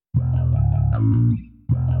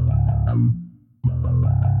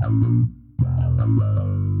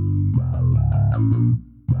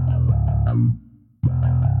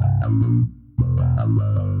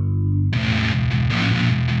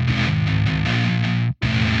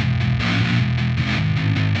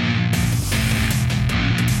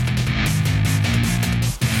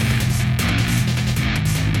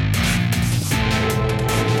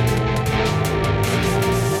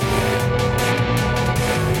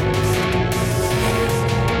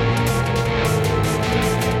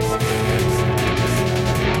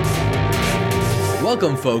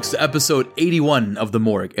Welcome, folks, to episode 81 of The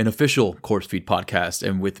Morgue, an official Corpse Feed podcast.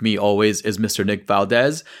 And with me always is Mr. Nick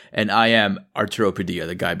Valdez, and I am Arturo Padilla,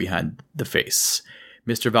 the guy behind the face.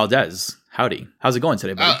 Mr. Valdez, howdy. How's it going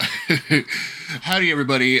today, buddy? Howdy,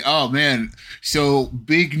 everybody. Oh, man. So,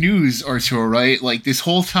 big news, Arturo, right? Like, this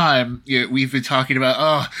whole time, we've been talking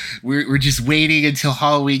about, we're just waiting until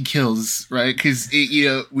Halloween Kills, right? Because,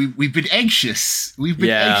 we've been anxious. We've been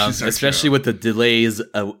anxious, Arturo. Especially with the delays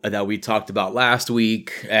that we talked about last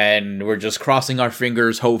week. And we're just crossing our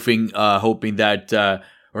fingers, hoping that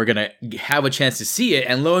we're going to have a chance to see it.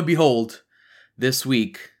 And lo and behold, this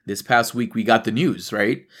past week, we got the news,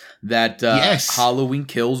 right? That yes. Halloween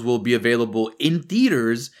Kills will be available in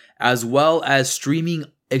theaters as well as streaming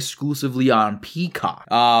exclusively on Peacock.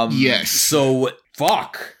 Yes. So,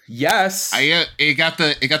 fuck. Yes. It got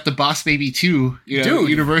the Boss Baby 2. Dude.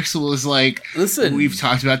 Universal was like, listen, we've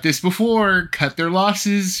talked about this before. Cut their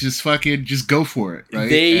losses. Just go for it,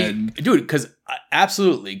 right? Because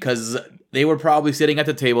they were probably sitting at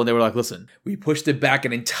the table and they were like, listen, we pushed it back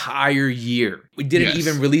an entire year. We didn't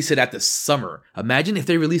even release it at the summer. Imagine if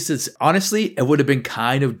they released this. Honestly, it would have been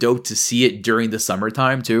kind of dope to see it during the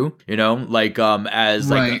summertime too, as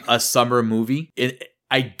like a summer movie.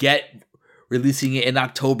 I get releasing it in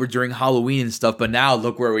October during Halloween and stuff, but now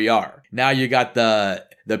look where we are. Now you got the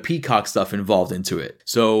Peacock stuff involved into it.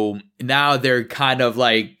 So now they're kind of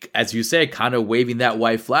like, as you say, kind of waving that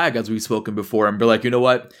white flag as we've spoken before and be like, you know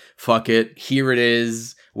what? Fuck it. Here it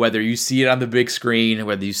is. Whether you see it on the big screen,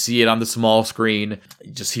 whether you see it on the small screen,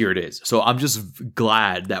 just here it is. So I'm just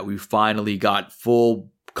glad that we finally got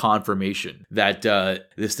full confirmation that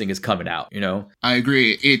this thing is coming out, I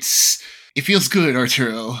agree. It feels good,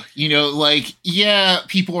 Arturo.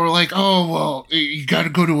 People are like, oh, well, you got to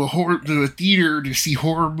go to a theater to see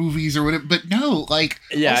horror movies or whatever. But no,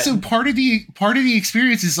 also part of the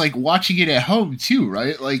experience is like watching it at home too,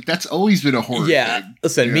 right? Like that's always been a horror thing.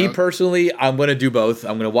 Listen, me personally, I'm going to do both.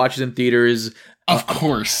 I'm going to watch it in theaters. Of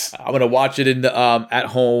course. I'm going to watch it at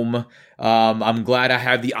home. I'm glad I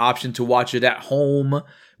have the option to watch it at home,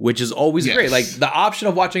 which is always great. Like the option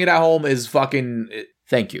of watching it at home is fucking...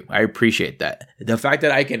 Thank you. I appreciate that. The fact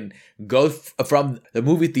that I can go from the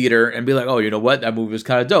movie theater and be like, oh, you know what? That movie was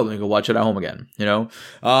kind of dope. Let me go watch it at home again,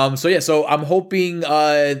 So I'm hoping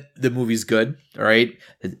the movie's good, all right?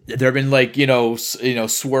 There have been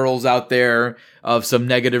swirls out there of some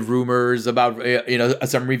negative rumors about,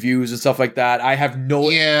 some reviews and stuff like that. I have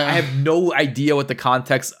no idea what the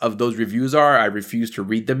context of those reviews are. I refuse to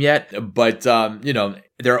read them yet. But,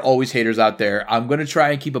 there are always haters out there. I'm going to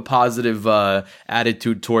try and keep a positive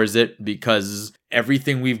attitude towards it because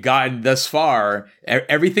everything we've gotten thus far,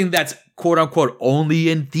 everything that's quote unquote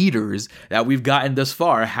only in theaters that we've gotten thus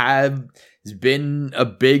far has been a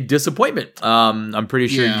big disappointment. I'm pretty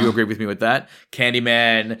sure you agree with me with that.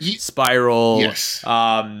 Candyman, Spiral. Yes.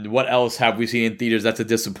 What else have we seen in theaters that's a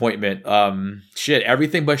disappointment?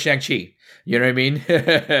 Everything but Shang-Chi. You know what I mean?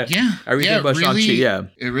 Everything but really, Shang-Chi,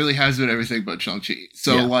 It really has been everything but Shang-Chi.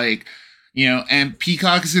 So, and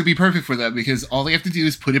Peacock is going to be perfect for that because all they have to do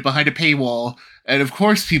is put it behind a paywall. And, of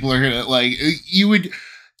course, people are going to,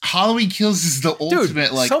 Halloween Kills is the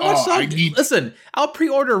ultimate, listen, I'll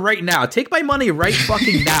pre-order right now. Take my money right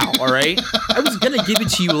fucking now, all right? I was going to give it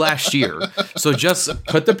to you last year. So just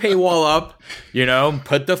put the paywall up,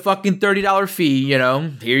 put the fucking $30 fee,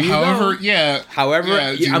 here you go. However,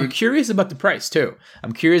 I'm curious about the price, too.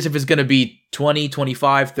 I'm curious if it's going to be 20,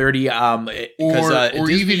 25, 30. Or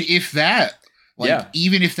even if that,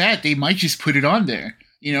 even if that, they might just put it on there.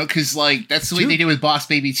 Because that's the way they did with Boss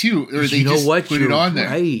Baby 2, or they just put it on there.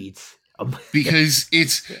 Right. Because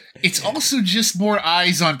it's also just more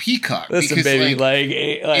eyes on Peacock. Listen, because, baby,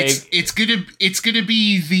 it's gonna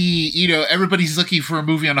be the everybody's looking for a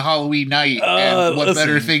movie on a Halloween night, and what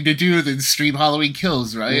better thing to do than stream Halloween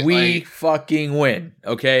Kills, right? We fucking win,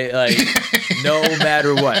 okay? No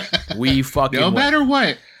matter what, we fucking win. No matter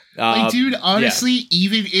what. Dude, honestly,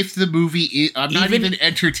 even if the movie is... I'm not even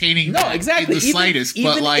entertaining exactly. in the slightest,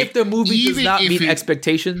 even if the movie does not meet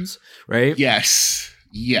expectations, right? Yes.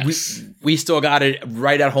 Yes. We still got it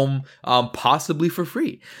right at home, possibly for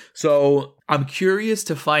free. So I'm curious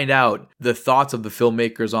to find out the thoughts of the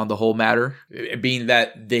filmmakers on the whole matter, being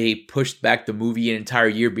that they pushed back the movie an entire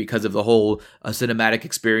year because of the whole cinematic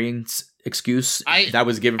experience excuse that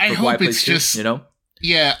was given for Quiet Place 2, you know?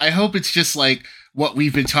 Yeah, I hope it's just like what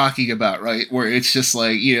we've been talking about, right? Where it's just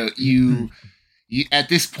like, you at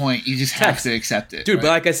this point, you just have to accept it. Dude, right? But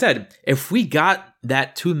like I said, if we got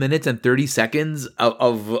that 2 minutes and 30 seconds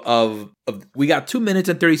we got 2 minutes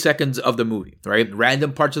and 30 seconds of the movie, right?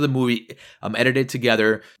 Random parts of the movie edited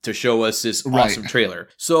together to show us this awesome trailer.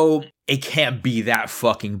 So it can't be that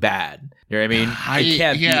fucking bad. You know what I mean? It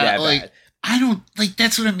can't be that bad. I don't,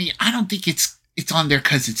 that's what I mean. I don't think it's on there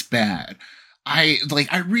because it's bad. I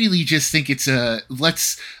really just think it's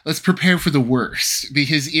let's prepare for the worst,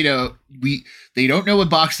 because they don't know what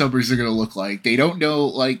box numbers are going to look like. They don't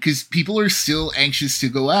know, because people are still anxious to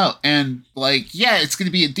go out, and it's going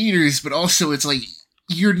to be in theaters, but also it's like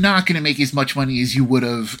you're not going to make as much money as you would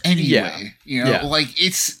have anyway.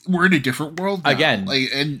 We're in a different world now.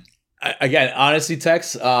 Again, honestly,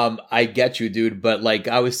 Tex, I get you, dude. But like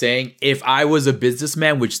I was saying, if I was a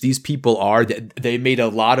businessman, which these people are, they made a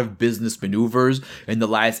lot of business maneuvers in the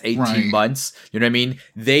last 18 months. You know what I mean?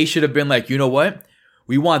 They should have been like, you know what?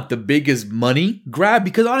 We want the biggest money grab,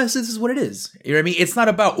 because honestly, this is what it is. You know what I mean? It's not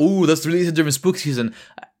about, let's release a different spook season.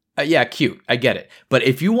 Yeah, cute. I get it. But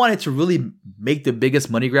if you wanted to really make the biggest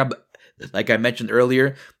money grab, like I mentioned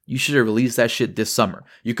earlier, you should have released that shit this summer.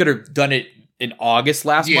 You could have done it in August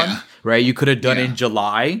last month, right? You could have done it in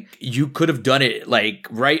July. You could have done it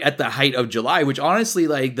right at the height of July, which honestly,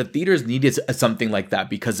 the theaters needed something like that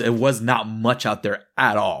because it was not much out there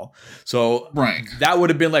at all. So that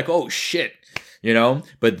would have been like, oh shit,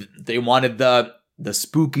 but they wanted the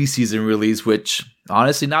spooky season release, which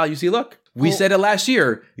honestly, now you see, look, we said it last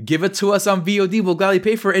year, give it to us on VOD, we'll gladly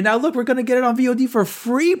pay for it. And now look, we're going to get it on VOD for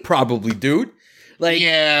free probably, dude.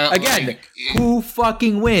 Who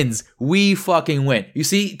fucking wins? We fucking win. You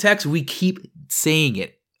see, Tex, we keep saying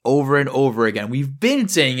it over and over again. We've been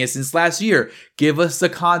saying it since last year. Give us the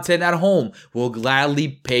content at home. We'll gladly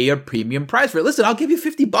pay a premium price for it. Listen, I'll give you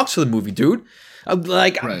 $50 for the movie, dude.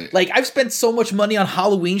 I've spent so much money on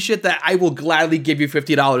Halloween shit that I will gladly give you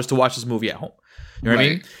 $50 to watch this movie at home. You know what I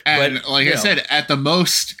mean? And but, I said, at the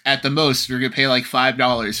most, you're going to pay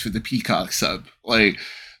 $5 for the Peacock sub.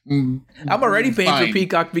 I'm already paying for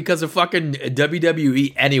Peacock because of fucking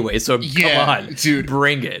WWE anyway, so come on, dude,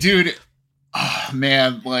 bring it, dude. Oh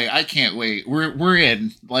man, I can't wait. We're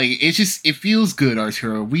in. It feels good,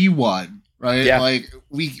 Arturo. We won, right? Yeah.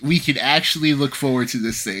 We can actually look forward to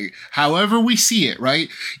this thing. However we see it, right?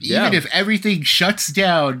 Even if everything shuts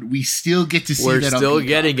down, we still get to see that. We're still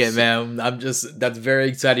getting it, man. That's very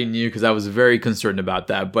exciting news because I was very concerned about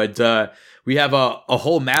that, but. We have a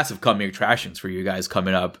whole mass of coming attractions for you guys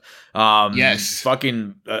coming up. Yes.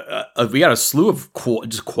 Fucking, we got a slew of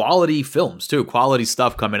just quality films, too. Quality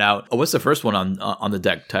stuff coming out. Oh, what's the first one on the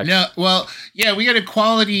deck, Tex? We got a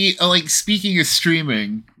quality, speaking of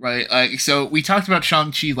streaming, right? So we talked about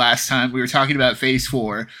Shang-Chi last time. We were talking about Phase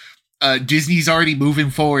 4. Disney's already moving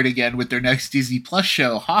forward again with their next Disney Plus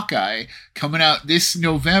show, Hawkeye, coming out this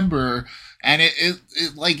November. And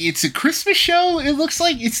it's a Christmas show. It looks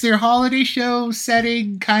like it's their holiday show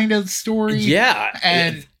setting kind of story. Yeah.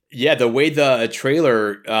 And the way the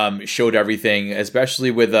trailer showed everything, especially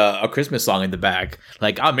with a Christmas song in the back.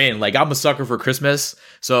 I'm a sucker for Christmas.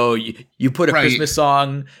 So you put a Christmas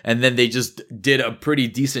song, and then they just did a pretty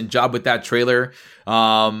decent job with that trailer.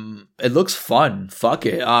 It looks fun. Fuck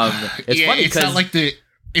it. It's funny because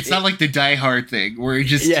it's not like the Die Hard thing where it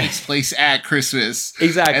just takes place at Christmas.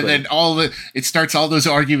 Exactly. And then it starts all those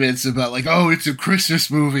arguments about it's a Christmas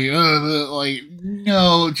movie.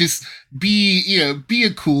 No, just be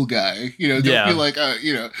a cool guy. Don't be like, I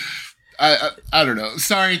don't know.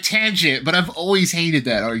 Sorry, tangent, but I've always hated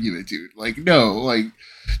that argument, dude.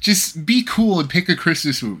 Just be cool and pick a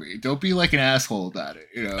Christmas movie. Don't be like an asshole about it.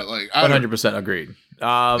 100% agreed.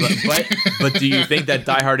 But do you think that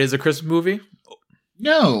Die Hard is a Christmas movie?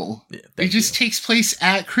 No, it just takes place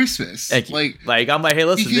at Christmas. Thank you. I'm like, hey,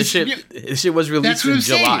 listen, this shit was released in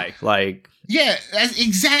July.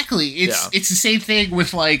 Exactly. It's the same thing with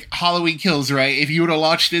Halloween Kills, right? If you would have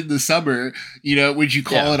launched it in the summer, would you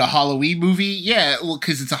call it a Halloween movie? Yeah, well,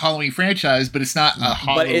 because it's a Halloween franchise, but it's not a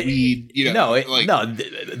Halloween.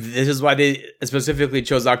 This is why they specifically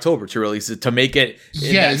chose October to release it, to make it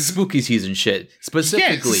that spooky season shit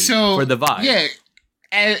specifically for the vibe. Yeah.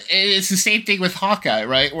 And it's the same thing with Hawkeye,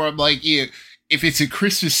 right? Where I'm like, if it's a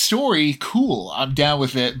Christmas story, cool, I'm down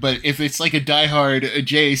with it. But if it's like a Die Hard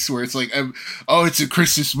Jace where it's like, oh, it's a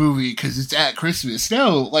Christmas movie because it's at Christmas.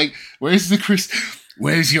 No, like, where's your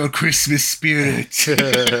Christmas spirit?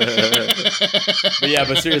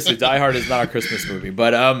 but seriously, Die Hard is not a Christmas movie.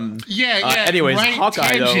 But anyways, right,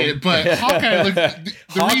 Hawkeye tangent, but Hawkeye. The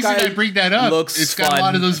reason I bring that up, it's got a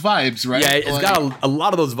lot of those vibes, right? Yeah, it's got a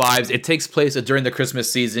lot of those vibes. It takes place during the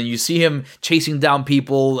Christmas season. You see him chasing down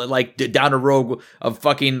people like down a road of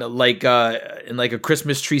fucking like in like a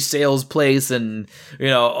Christmas tree sales place, and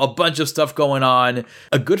a bunch of stuff going on.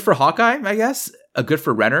 Good for Hawkeye, I guess. Good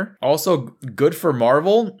for Renner. Also good for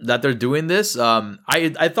Marvel that they're doing this.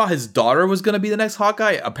 I thought his daughter was going to be the next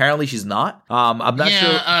Hawkeye. Apparently she's not. I'm not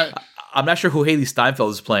sure. I'm not sure who Haley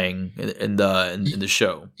Steinfeld is playing in the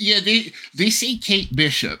show. Yeah, they say Kate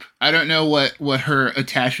Bishop. I don't know what her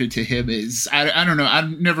attachment to him is. I don't know.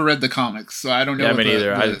 I've never read the comics, so I don't know. Yeah, me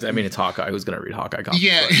neither. I mean, it's Hawkeye. Who's gonna read Hawkeye comics?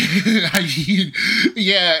 Yeah,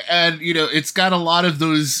 yeah, and it's got a lot of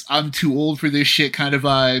those "I'm too old for this shit" kind of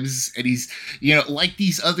vibes, and he's like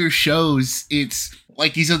these other shows. It's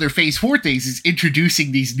like these other Phase 4 things is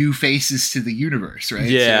introducing these new faces to the universe, right?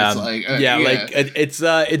 Yeah, so it's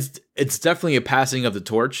like it's definitely a passing of the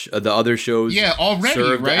torch. The other shows, already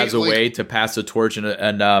served right? as a way to pass the torch in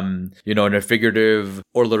a figurative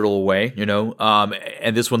or literal way,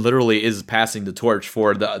 and this one literally is passing the torch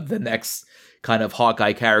for the next kind of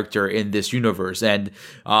Hawkeye character in this universe, and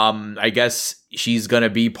I guess she's gonna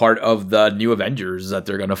be part of the new Avengers that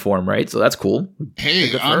they're gonna form, right? So that's cool.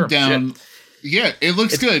 Hey, I'm down. Shit. Yeah, it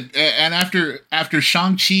looks good. And after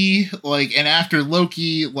Shang-Chi, and after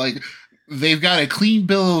Loki, they've got a clean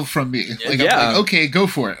bill from me. I'm like, okay, go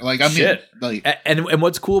for it. I'm shit. In. And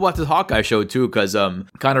what's cool about this Hawkeye show too, because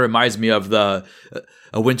kind of reminds me of a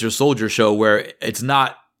Winter Soldier show where it's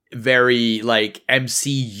not very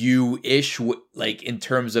MCU-ish in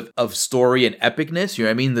terms of story and epicness, you know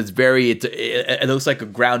what I mean? That's very it looks like a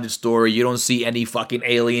grounded story. You don't see any fucking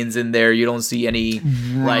aliens in there. You don't see any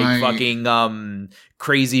fucking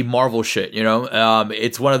crazy Marvel shit,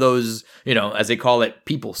 it's one of those, as they call it,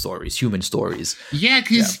 people stories, human stories. Yeah,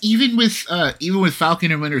 because even with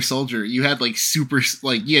Falcon and Winter Soldier, you had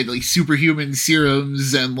superhuman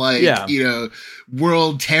serums and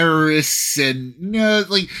world terrorists, and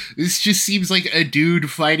this just seems like a dude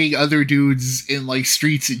fighting other dudes in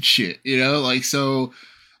streets and shit, so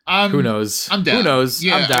who knows? I'm down. Who knows?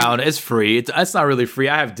 Yeah, I'm down. It's free. It's not really free.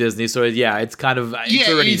 I have Disney, so it's kind of it's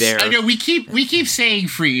already there. I know we keep saying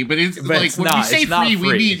free, but it's when we say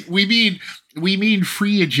free, we mean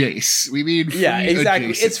free Jace. We mean free exactly.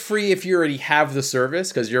 Adjacent. It's free if you already have the service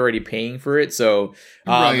because you're already paying for it. So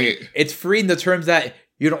it's free in the terms that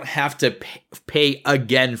you don't have to pay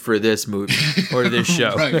again for this movie or this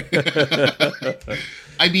show.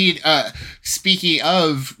 I mean, speaking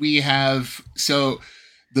of, we have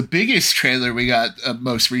the biggest trailer we got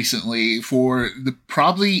most recently for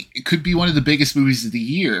it could be one of the biggest movies of the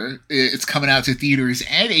year. It's coming out to theaters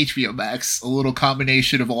and HBO Max, a little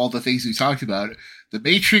combination of all the things we talked about. The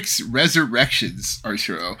Matrix Resurrections,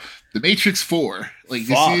 Arturo. The Matrix 4.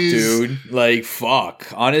 Dude. Fuck.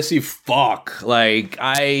 Honestly, fuck. I'm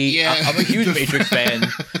a huge Matrix fan.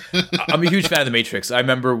 I'm a huge fan of The Matrix. I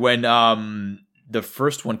remember when the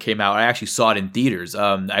first one came out, I actually saw it in theaters.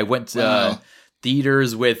 I went to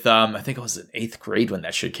theaters with I think I was in 8th grade when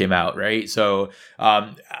that shit came out, right? So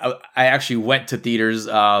I actually went to theaters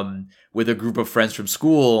with a group of friends from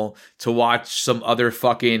school to watch some other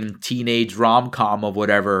fucking teenage rom-com of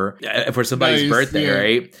whatever for somebody's birthday,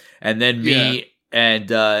 right? And then me and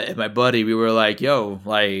my buddy, we were like, yo,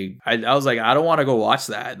 I was like, I don't want to go watch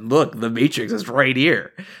that. Look, The Matrix is right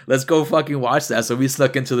here. Let's go fucking watch that. So we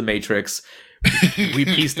snuck into The Matrix. We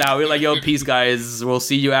peaced out. We were like, yo, peace, guys. We'll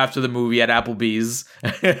see you after the movie at Applebee's.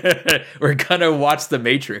 We're gonna watch The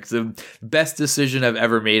Matrix. The best decision I've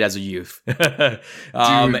ever made as a youth.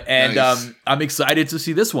 I'm excited to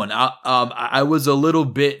see this one. I was a little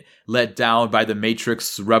bit let down by The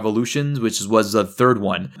Matrix Revolutions, which was the third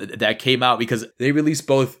one that came out because they released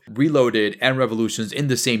both Reloaded and Revolutions in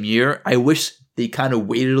the same year. I wish they kind of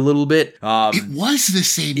waited a little bit. It was the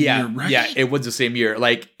same year, right? Yeah, it was the same year.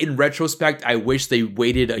 In retrospect, I wish they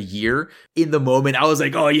waited a year. In the moment, I was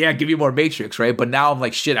like, oh yeah, give me more Matrix, right? But now I'm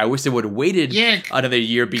like, shit, I wish they would have waited another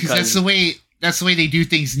year because that's the way they do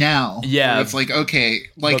things now. Yeah. It's okay,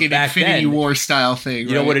 an Infinity War style thing.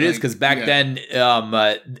 You know what it is? Because back then,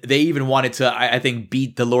 they even wanted to, I think,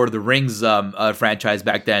 beat the Lord of the Rings franchise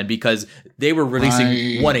back then because they were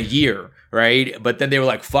releasing one a year. right? But then they were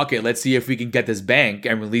like, fuck it, let's see if we can get this bank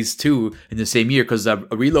and release 2 in the same year, because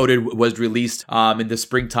Reloaded was released in the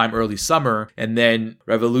springtime, early summer, and then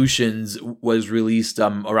Revolutions was released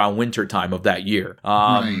around winter time of that year.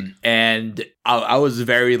 And I was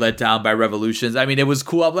very let down by Revolutions. I mean, it was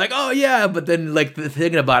cool. I'm like, oh yeah, but then like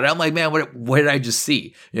thinking about it, I'm like, man, what did I just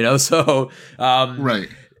see? You know, so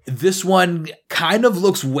this one kind of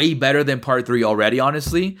looks way better than part 3 already,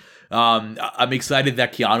 honestly. I'm excited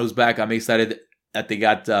that Keanu's back. I'm excited that they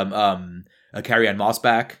got Carrie-Anne Moss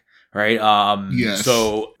back, right? Yes.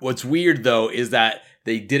 So what's weird though is that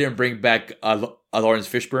they didn't bring back Lawrence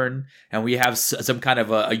Fishburne, and we have some kind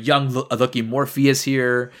of a young looking Morpheus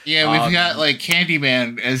here. Yeah, we've got like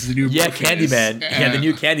Candyman as the new Morpheus. Candyman. Yeah, the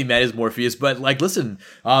new Candyman is Morpheus. But like, listen,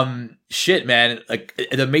 shit, man. Like,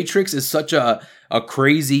 The Matrix is such a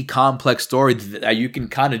crazy, complex story that you can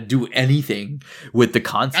kind of do anything with the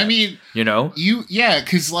concept. I mean, you know,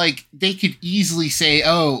 because like they could easily say,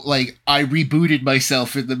 "Oh, like I rebooted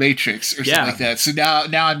myself in the Matrix" or something like that. So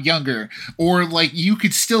now I'm younger, or like you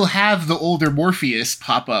could still have the older Morpheus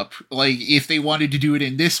pop up, like if they wanted to do it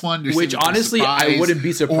in this one. Which honestly, I wouldn't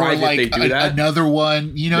be surprised like if they do that. Another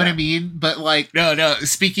one, you know what I mean? But like, no.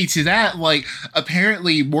 Speaking to that, like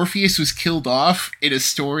apparently Morpheus was killed off in a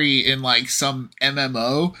story in like some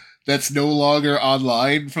MMO that's no longer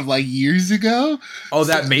online from like years ago. Oh,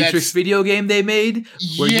 that Matrix video game they made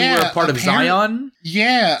where you were a part of Zion?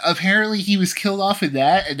 Yeah, apparently he was killed off in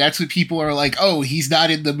that, and that's what people are like, oh, he's not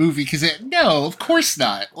in the movie because no, of course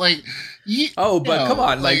not. Like, come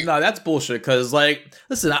on, like no, that's bullshit. Because like,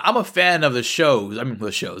 listen, I'm a fan of the shows. I mean,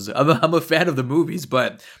 the shows. I'm a fan of the movies,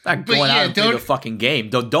 but I'm not going out and play the fucking game.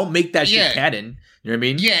 Don't make that shit canon. You know what I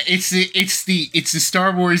mean? Yeah, it's the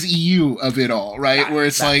Star Wars EU of it all, right? Where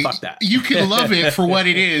it's like you can love it for what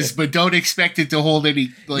it is, but don't expect it to hold any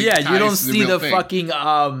like ties you don't see the thing.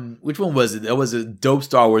 fucking which one was it? It was a dope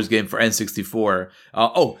Star Wars game for N64.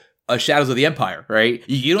 Shadows of the Empire, right?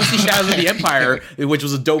 You don't see Shadows of the Empire, which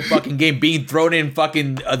was a dope fucking game, being thrown in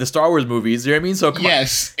fucking the Star Wars movies. You know what I mean? So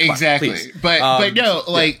exactly. Please. But no,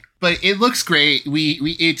 like. But it looks great.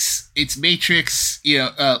 It's Matrix. You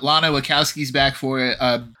know, Lana Wachowski's back for it.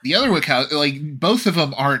 The other Wachowski, like both of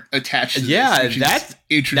them aren't attached to this, that's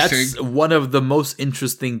interesting. That's one of the most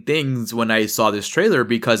interesting things when I saw this trailer,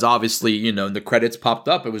 because obviously, you know, the credits popped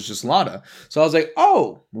up. It was just Lana. So I was like,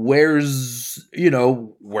 oh, where's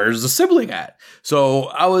the sibling at? So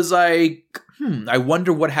I was like, I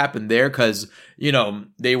wonder what happened there, because, you know,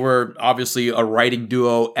 they were obviously a writing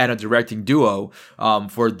duo and a directing duo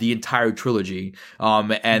for the entire trilogy.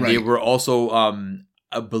 And they were also,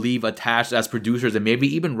 I believe, attached as producers and maybe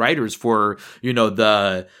even writers for, you know,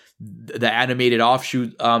 the animated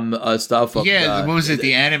offshoot stuff. Of, what was it?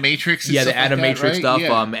 The Animatrix? The Animatrix stuff.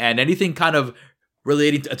 Yeah. And anything kind of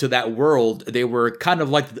relating to that world, they were kind of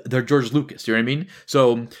like their George Lucas, you know what I mean?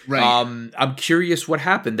 So I'm curious what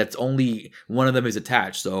happened. That's only one of them is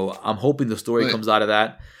attached. So I'm hoping the story comes out of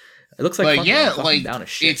that. It looks like down a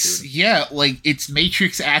shit, dude. Like it's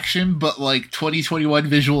Matrix action, but like 2021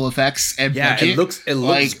 visual effects and budget. It looks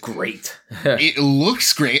great. It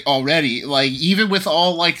looks great already. Like even with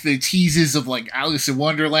all like the teases of like Alice in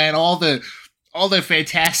Wonderland, all the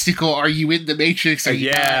fantastical "Are you in the Matrix?" Are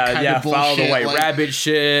you kind of bullshit, follow the White Rabbit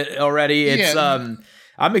shit already. It's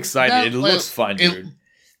I'm excited. It looks fun, dude.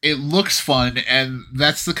 It looks fun, and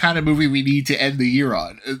that's the kind of movie we need to end the year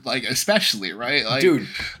on. Like, especially, right? Like, dude,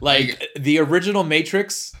 like the original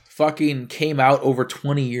Matrix fucking came out over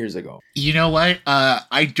 20 years ago. You know what?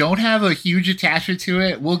 I don't have a huge attachment to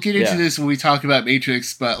it. We'll get into this when we talk about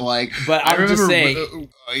Matrix, but I remember just saying,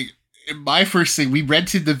 my first thing, we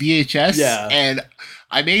rented the VHS, and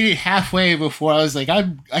I made it halfway before I was like,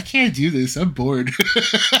 I can't do this. I'm bored.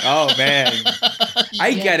 Oh man,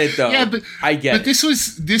 I get it though. Yeah, but I get it. But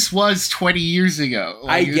this was 20 years ago.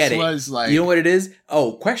 Like, I get it. Was like, you know what it is?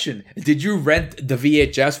 Oh, question: did you rent the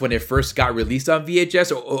VHS when it first got released on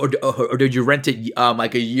VHS, or did you rent it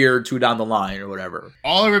like a year or two down the line or whatever?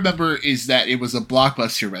 All I remember is that it was a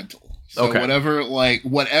Blockbuster rental. So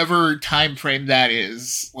whatever time frame that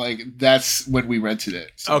is, like that's when we rented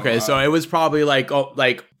it. So, so it was probably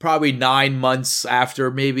probably 9 months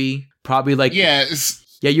after, maybe. Probably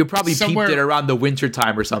you probably peeped it around the winter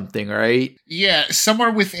time or something, right? Yeah,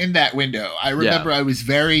 somewhere within that window. I remember I was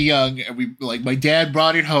very young, and we my dad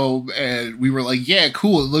brought it home, and we were like, "Yeah,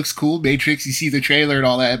 cool, it looks cool, Matrix." You see the trailer and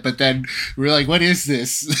all that, but then we were like, "What is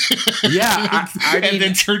this?" Yeah, I mean, and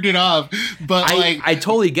then turned it off. But I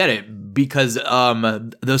totally get it. Because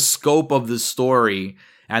the scope of the story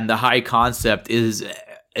and the high concept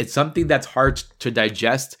it's something that's hard to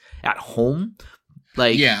digest at home.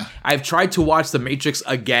 Like, I've tried to watch The Matrix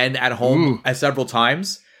again at home several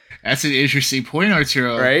times. That's an interesting point,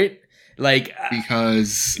 Arturo. Right? Like,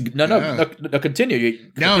 because no,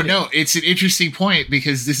 continue. No, it's an interesting point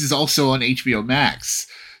because this is also on HBO Max.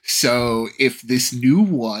 So if this new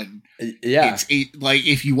one,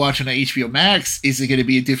 if you watch it on HBO Max, is it going to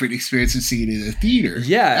be a different experience than seeing it in the theater?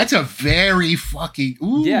 Yeah, that's a very fucking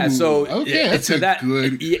So okay, that's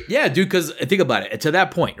good. Yeah, dude. Because think about it. To that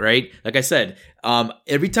point, right? Like I said,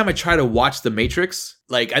 every time I try to watch The Matrix,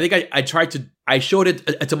 like I think I showed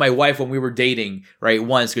it to my wife when we were dating, right?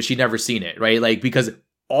 Once because she'd never seen it, right? Like because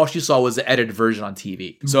all she saw was the edited version on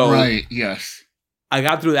TV. So right, yes. I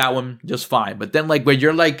got through that one just fine. But then when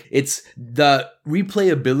you're like, it's the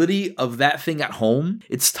replayability of that thing at home,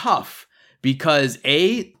 it's tough because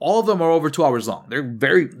all of them are over 2 hours long.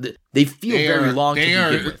 They feel very long to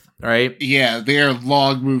begin with, right? Yeah, they are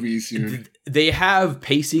long movies, dude. They have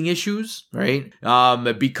pacing issues, right?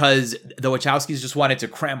 Because the Wachowskis just wanted to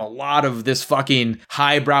cram a lot of this fucking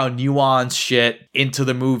highbrow nuance shit into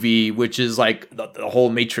the movie, which is like the whole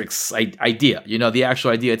Matrix idea. The actual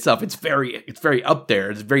idea itself. It's very up there.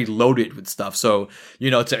 It's very loaded with stuff. So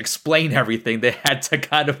to explain everything, they had to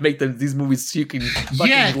kind of make these movies fucking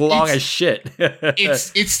long as shit.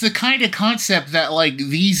 it's the kind of concept that like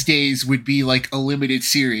these days would be like a limited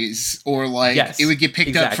series or like it would get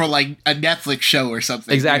picked up for like a Netflix show or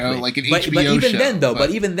something. Exactly. Like an HBO show.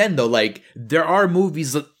 But even then though, like there are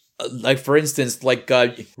movies like for instance, like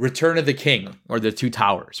Return of the King or The Two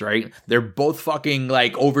Towers, right? They're both fucking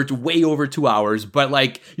like way over 2 hours, but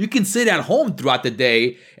like you can sit at home throughout the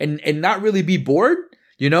day and not really be bored.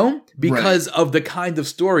 Because of the kind of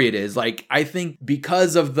story it is. Like, I think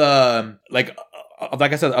because of the, like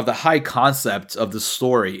I said, of the high concept of the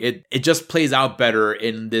story, it just plays out better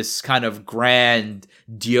in this kind of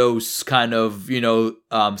grandiose kind of,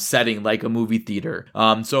 setting like a movie theater.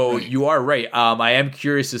 So you are right. I am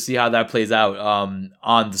curious to see how that plays out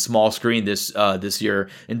on the small screen this year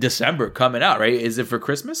in December coming out, right? Is it for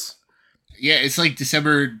Christmas? Yeah, it's like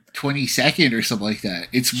December 22nd or something like that.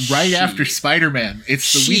 It's right after Spider-Man.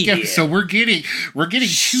 It's the week after, so we're getting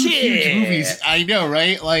two huge movies. I know,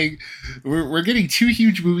 right? Like we're getting two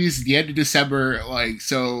huge movies at the end of December. Like,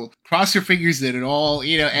 so cross your fingers that it all,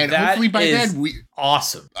 and that hopefully by then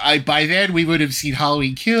awesome. By then we would have seen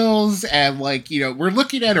Halloween Kills and like, we're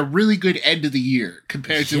looking at a really good end of the year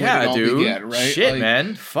compared to when it all began, right? Shit, like,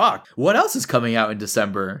 man. Fuck. What else is coming out in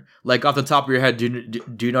December? Like off the top of your head,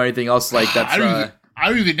 do you know anything else like that's I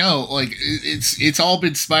don't even know. Like it's all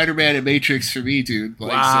been Spider-Man and Matrix for me, dude.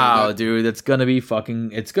 Like, wow, dude, it's gonna be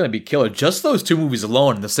killer. Just those two movies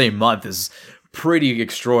alone in the same month is pretty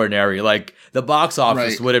extraordinary. Like the box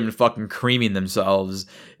office would have been fucking creaming themselves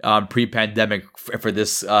pre-pandemic for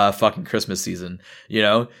this fucking Christmas season,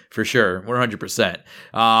 for sure,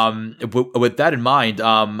 100%. With that in mind,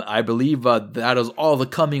 I believe that is all the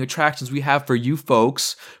coming attractions we have for you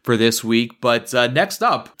folks for this week. But next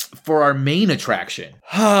up, for our main attraction,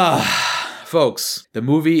 folks, the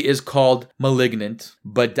movie is called Malignant,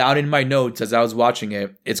 but down in my notes as I was watching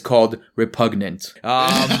it, it's called Repugnant.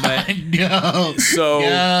 No.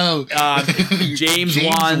 So, James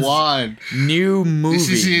Wan's new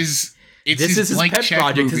movie. This is his pet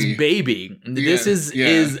project, movie. His baby. This is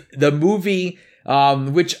the movie,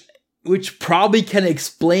 which probably can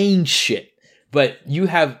explain shit, but you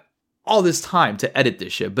have all this time to edit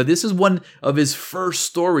this shit. But this is one of his first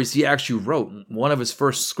stories he actually wrote, one of his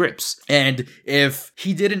first scripts. And if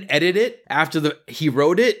he didn't edit it after he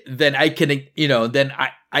wrote it, then I can, then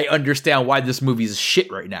I understand why this movie is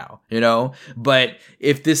shit right now, But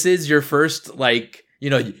if this is your first, like,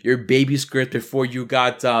 your baby script before you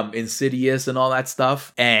got Insidious and all that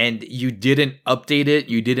stuff, and you didn't update it,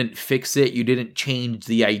 you didn't fix it, you didn't change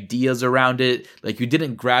the ideas around it, like you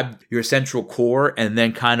didn't grab your central core and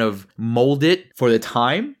then kind of mold it for the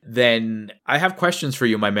time, then I have questions for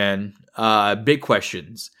you, my man. Big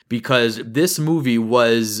questions. Because this movie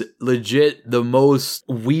was legit the most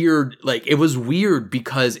weird, like it was weird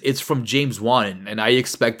because it's from James Wan and I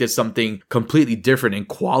expected something completely different in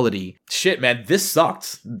quality. Shit, man, this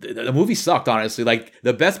sucked. The movie sucked, honestly. Like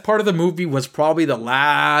the best part of the movie was probably the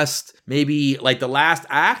last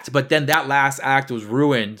act, but then that last act was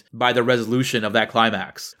ruined by the resolution of that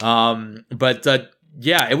climax.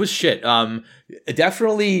 Yeah, it was shit.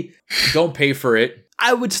 Definitely don't pay for it.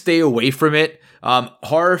 I would stay away from it.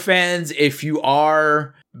 Horror fans, if you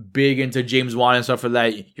are big into James Wan and stuff like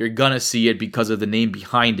that, you're gonna see it because of the name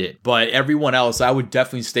behind it. But everyone else, I would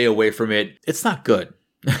definitely stay away from it. It's not good.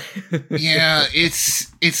 Yeah,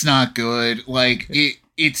 it's not good. Like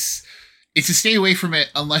it's it's a stay away from it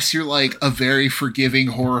unless you're like a very forgiving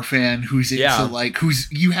horror fan who's into like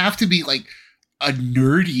you have to be like a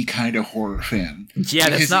nerdy kind of horror fan. Yeah,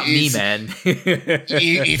 that's not me, man.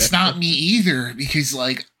 It's not me either, because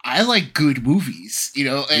like I like good movies, you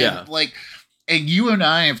know, and like, and you and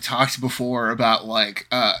I have talked before about like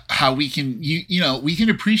how we can we can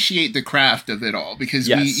appreciate the craft of it all, because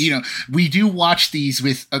we do watch these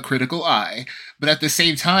with a critical eye, but at the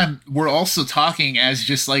same time we're also talking as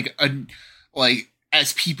just like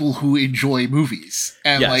as people who enjoy movies,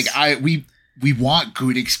 and we want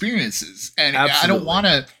good experiences, and Absolutely.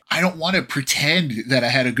 I don't want to pretend that I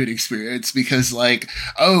had a good experience because like,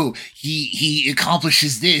 oh, he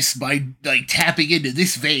accomplishes this by like tapping into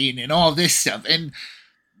this vein and all this stuff. And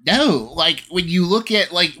no, like when you look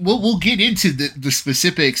at like, we'll get into the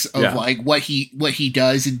specifics of like what he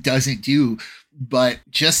does and doesn't do. But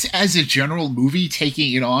just as a general movie,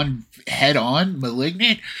 taking it on head on,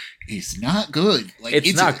 Malignant is not good. Like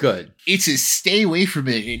it's not good. It's a stay away from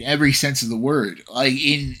it in every sense of the word. Like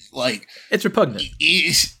it's repugnant.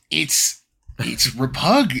 It's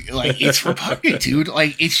repugnant, dude.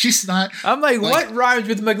 Like it's just not. I'm like what rhymes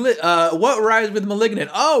with malignant?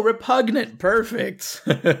 Oh, repugnant. Perfect.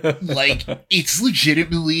 Like it's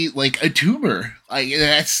legitimately like a tumor. Like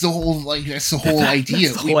that's the whole idea. That's the whole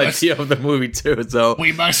idea of the movie too. So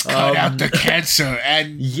we must cut out the cancer,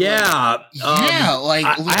 and I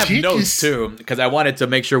have notes too, because I wanted to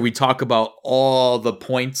make sure we talk about all the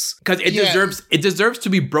points, because it deserves to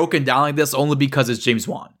be broken down like this only because it's James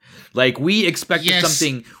Wan. Like we expected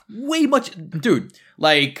something way much, dude.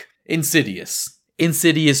 Like Insidious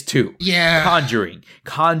 2,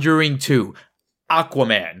 Conjuring 2,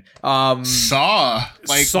 Aquaman, Saw.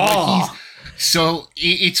 Saw. So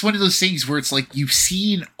it's one of those things where it's like you've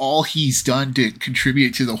seen all he's done to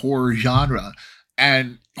contribute to the horror genre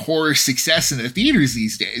and horror success in the theaters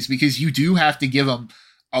these days, because you do have to give him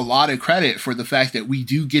a lot of credit for the fact that we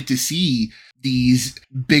do get to see these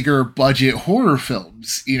bigger budget horror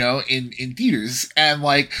films, you know, in theaters. And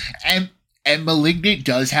like, and Malignant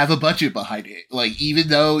does have a budget behind it. Like, even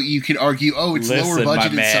though you could argue, oh, it's lower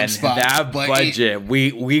budget in some spots. That budget,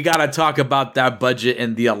 we gotta talk about that budget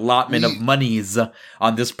and the allotment of monies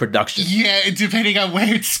on this production. Yeah, depending on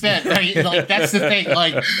where it's spent, right? Like, that's the thing.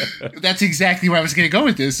 Like, that's exactly where I was gonna go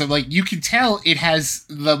with this. I'm like, you can tell it has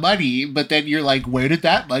the money, but then you're like, where did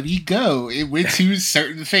that money go? It went to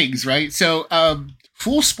certain things, right? So,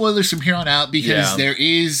 full spoilers from here on out, because there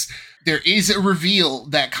is a reveal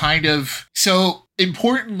that kind of... So,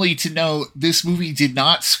 importantly to note, this movie did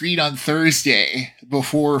not screen on Thursday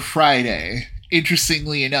before Friday,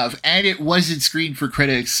 interestingly enough. And it wasn't screened for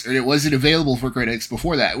critics, or it wasn't available for critics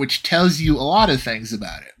before that, which tells you a lot of things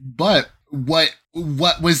about it. But what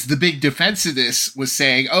was the big defense of this was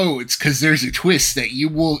saying, oh, it's because there's a twist that you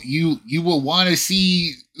will want to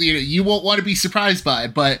see, you know, you won't want to be surprised by.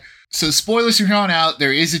 But, so spoilers from here on out,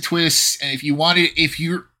 there is a twist, and if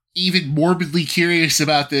you're even morbidly curious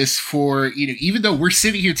about this, for, you know, even though we're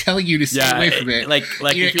sitting here telling you to stay away from it, like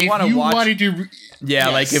if you want to watch, if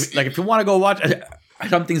you want to go watch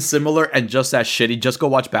something similar and just as shitty, just go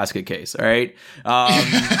watch Basket Case. All right,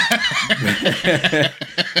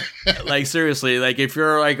 like seriously, like if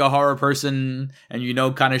you're like a horror person and you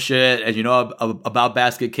know kind of shit and you know about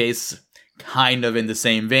Basket Case, kind of in the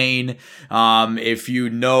same vein. If you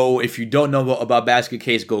don't know about Basket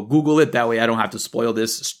Case, go Google it. That way I don't have to spoil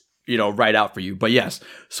this, you know, right out for you. But yes,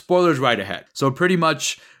 spoilers right ahead. So pretty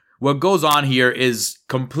much what goes on here is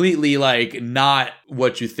completely like not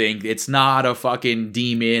what you think. It's not a fucking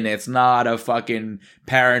demon. It's not a fucking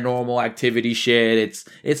paranormal activity shit.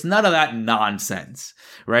 It's none of that nonsense,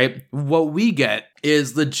 right? What we get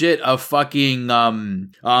is legit a fucking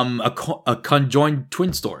a conjoined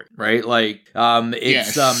twin story, right? Like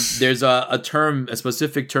it's there's a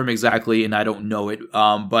specific term exactly, and I don't know it,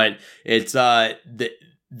 but it's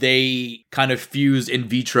they kind of fused in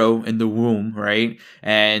vitro in the womb, right?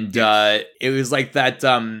 And it was like that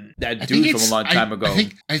dude from a long time ago.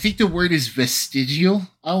 I think the word is vestigial,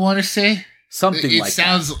 I want to say. Something like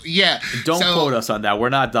sounds, that. Yeah. Don't quote us on that. We're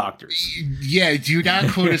not doctors. Yeah, do not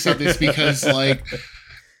quote us on this, because like,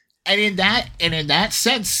 and in that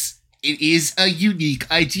sense, it is a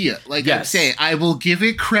unique idea. Like I'm saying, I will give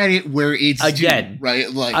it credit where it's due,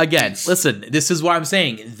 right? Like again, listen, this is what I'm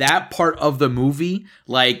saying. That part of the movie,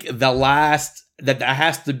 like the last that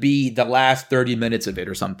has to be the last 30 minutes of it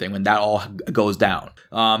or something when that all goes down.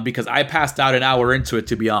 Because I passed out an hour into it,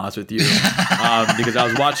 to be honest with you, because I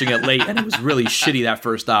was watching it late and it was really shitty that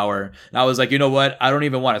first hour. And I was like, you know what? I don't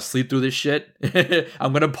even want to sleep through this shit.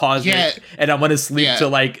 I'm going to pause it and I'm going to sleep to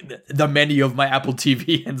like the menu of my Apple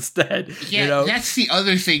TV instead. Yeah, you know? That's the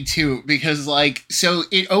other thing too, because like, so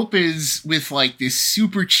it opens with like this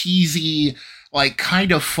super cheesy, like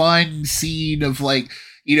kind of fun scene of like,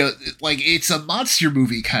 you know, like it's a monster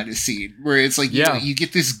movie kind of scene where it's like, you know, you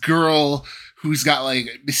get this girl who's got like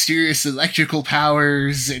mysterious electrical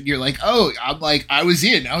powers and you're like, oh, I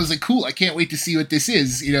was like, cool. I can't wait to see what this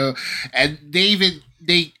is, you know? And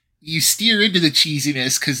you steer into the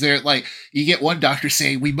cheesiness because they're like, you get one doctor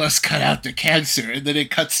saying we must cut out the cancer, and then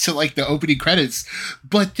it cuts to like the opening credits,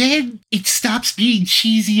 but then it stops being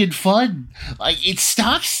cheesy and fun. Like it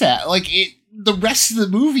stops that. Like the rest of the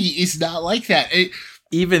movie is not like that.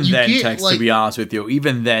 Even then, Tex, like, to be honest with you,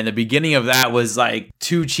 even then, the beginning of that was like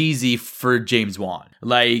too cheesy for James Wan.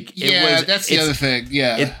 Like, that's the other thing.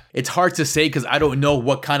 Yeah, it's hard to say because I don't know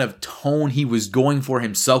what kind of tone he was going for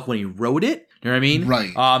himself when he wrote it. You know what I mean?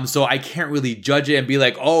 Right. So I can't really judge it and be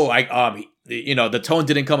like, oh, you know, the tone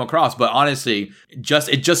didn't come across. But honestly,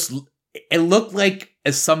 it looked like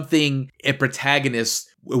as something a protagonist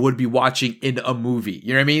would be watching in a movie.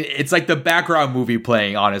 You know what I mean? It's like the background movie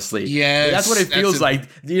playing, honestly. Yeah, that's what it feels like.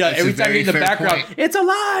 You know, every time you're in the background, it's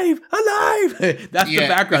alive. That's the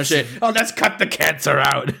background shit. Oh, let's cut the cancer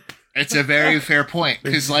out. It's a very fair point,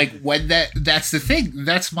 because like when that's the thing.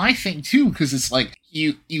 That's my thing too, because it's like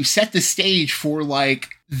you set the stage for like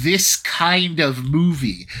this kind of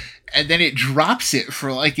movie, and then it drops it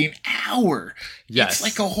for like an hour. Yes. It's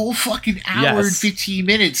like a whole fucking hour and 15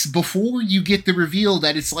 minutes before you get the reveal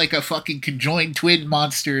that it's like a fucking conjoined twin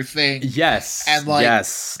monster thing. Yes. And like,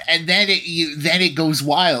 and then it goes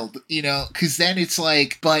wild, you know, because then it's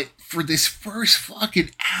like, but for this first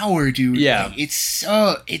fucking hour, dude, like, it's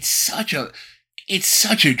such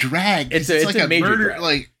a drag. It's like a major murder, drag.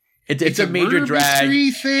 like. It's a major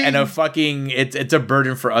drag thing. And a fucking it's a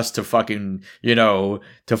burden for us to fucking, you know,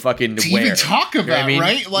 to wear. Even talk about, you know what I mean?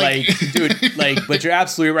 Right? Like dude, like, but you're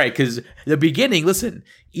absolutely right, because the beginning, listen,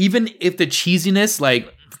 even if the cheesiness,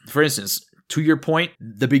 like for instance, to your point,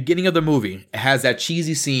 the beginning of the movie has that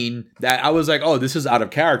cheesy scene that I was like, oh, this is out of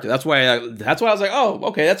character. That's why I was like, oh,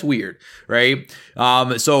 okay, that's weird, right?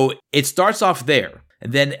 So it starts off there.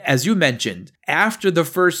 And then, as you mentioned, after the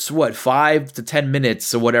first 5 to 10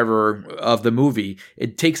 minutes or whatever of the movie,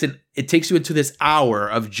 it takes you into this hour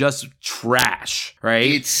of just trash,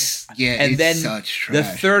 right? And then such trash, the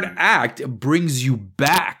third act brings you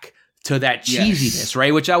back to that cheesiness,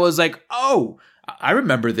 right? Which I was like, oh, I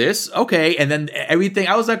remember this, okay. And then everything,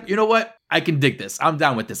 I was like, you know what? I can dig this. I'm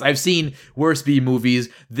down with this. I've seen worse B movies.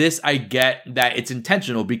 This, I get that it's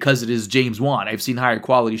intentional because it is James Wan. I've seen higher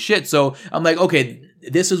quality shit. So I'm like, okay,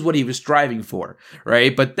 this is what he was striving for,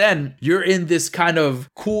 right? But then you're in this kind of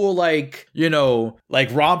cool, like, you know, like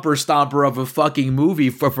romper stomper of a fucking movie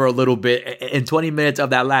for a little bit in 20 minutes of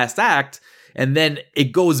that last act. And then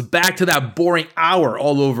it goes back to that boring hour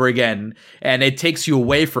all over again, and it takes you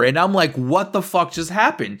away from it. And I'm like, what the fuck just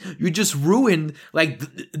happened? You just ruined, like,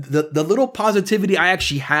 the little positivity I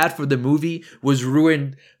actually had for the movie was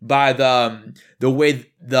ruined by the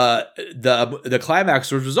way the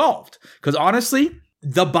climax was resolved. Because honestly,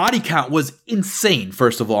 the body count was insane,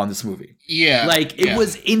 first of all, in this movie. Yeah. Like, it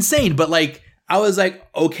was insane, but like, I was like,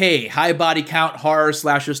 okay, high body count, horror,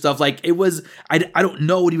 slasher stuff. Like, it was, I don't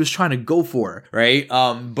know what he was trying to go for, right?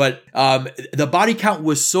 But the body count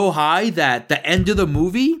was so high that the end of the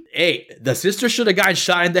movie, hey, the sister should have gotten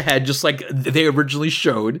shot in the head just like they originally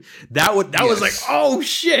showed. That was like, oh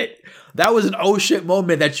shit. That was an oh shit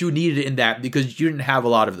moment that you needed in that, because you didn't have a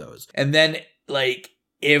lot of those. And then, like,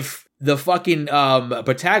 if the fucking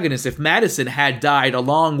protagonist, if Madison had died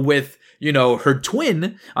along with, you know, her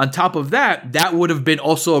twin on top of that, that would have been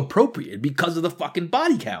also appropriate because of the fucking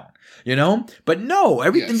body count, you know? But no,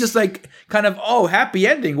 everything just like kind of, oh, happy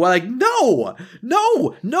ending. Well, like, no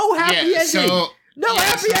happy ending.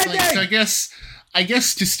 Happy ending. Like, so I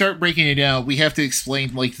guess to start breaking it down, we have to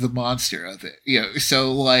explain like the monster of it. You know,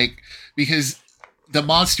 so like, because the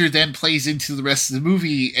monster then plays into the rest of the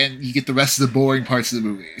movie and you get the rest of the boring parts of the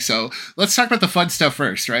movie. So let's talk about the fun stuff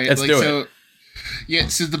first, right? Let's do it. Yeah,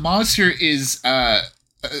 so the monster is a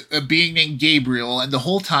being named Gabriel, and the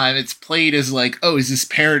whole time it's played as like, oh, is this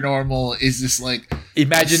paranormal? Is this like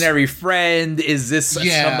imaginary friend? Is this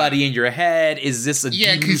somebody in your head? Is this a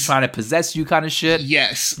demon who's trying to possess you kind of shit?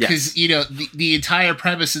 Yes, because, you know, the entire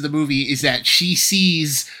premise of the movie is that she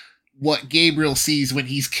sees what Gabriel sees when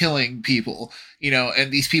he's killing people,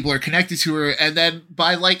 and these people are connected to her. And then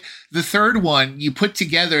by like the third one, you put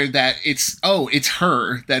together that it's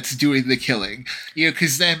her that's doing the killing,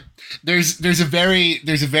 because then there's a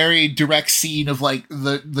very direct scene of like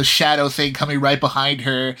the shadow thing coming right behind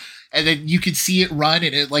her. And then you can see it run,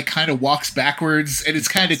 and it like kind of walks backwards, and it's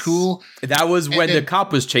kind of cool. That was when the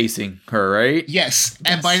cop was chasing her, right? Yes,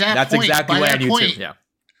 and by that that's point, exactly what I knew too. Yeah.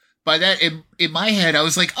 By that, in my head, I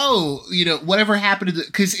was like, oh, whatever happened to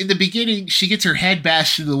because in the beginning, she gets her head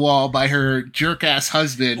bashed into the wall by her jerk-ass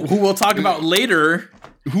husband. Who we'll talk about later.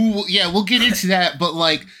 We'll get into that. But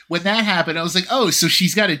like, when that happened, I was like, oh, so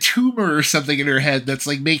she's got a tumor or something in her head that's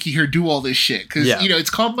like making her do all this shit. Because,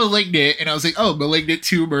 it's called Malignant. And I was like, oh, malignant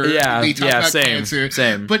tumor. Yeah, they talk about same, cancer.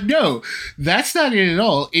 Same. But no, that's not it at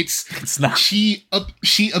all. It's not. She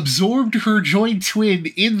absorbed her joint twin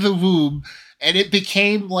in the womb, and it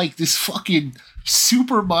became like this fucking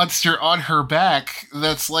super monster on her back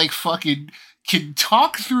that's like fucking can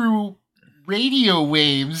talk through radio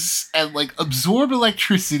waves and like absorb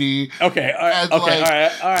electricity. Okay, all right,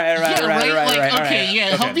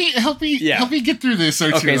 Help me get through this.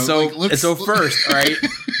 Okay, so first, all right,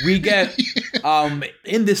 we get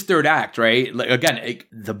in this third act, right? Like again,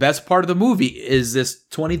 the best part of the movie is this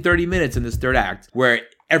 20-30 minutes in this third act where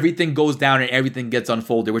everything goes down and everything gets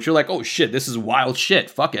unfolded, which you're like, oh shit, this is wild shit.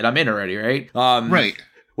 Fuck it, I'm in already, right? Right.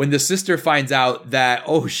 When the sister finds out that,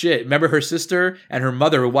 oh shit, remember her sister and her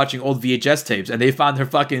mother were watching old VHS tapes and they found her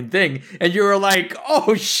fucking thing. And you were like,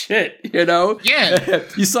 oh shit, Yeah.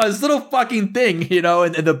 You saw this little fucking thing, in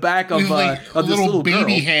the back of this little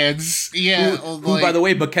baby girl, hands. Yeah. Who, by the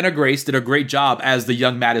way, McKenna Grace did a great job as the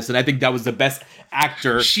young Madison. I think that was the best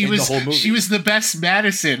actor the whole movie. She was the best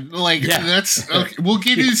Madison. Like, that's okay. We'll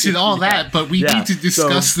get into all that, but we need to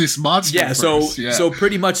discuss this monster first. So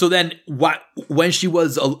pretty much, so then when she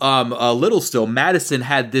was a little still, Madison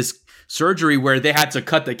had this surgery where they had to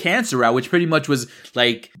cut the cancer out, which pretty much was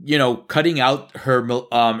like, cutting out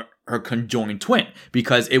her conjoined twin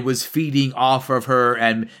because it was feeding off of her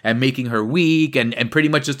and making her weak and pretty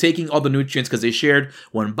much just taking all the nutrients because they shared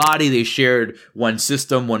one body, they shared one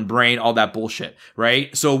system, one brain, all that bullshit,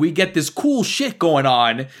 right? So we get this cool shit going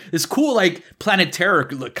on, this cool like Planet Terror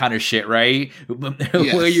kind of shit, right?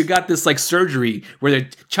 Yes. Where you got this like surgery where they're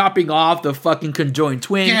chopping off the fucking conjoined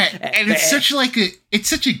twin. Yeah, and it's such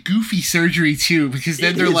a goofy surgery too, because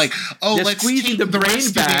then they're like, oh, let's take the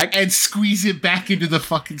brain back and squeeze it back into the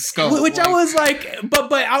fucking skull. Which I was like, but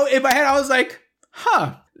in my head I was like,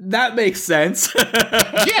 huh, that makes sense.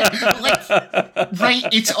 Yeah, right.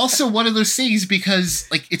 It's also one of those things because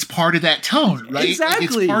like it's part of that tone, right? Exactly,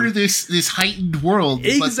 like, it's part of this heightened world.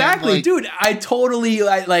 Exactly, then, dude. I totally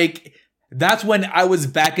like. That's when I was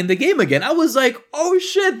back in the game again. I was like, oh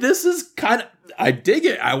shit, this is kind of. I dig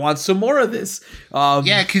it. I want some more of this.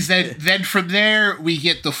 Yeah, because then from there we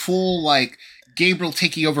get the full like Gabriel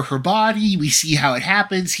taking over her body. We see how it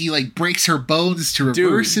happens. He like breaks her bones to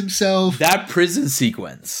reverse himself. That prison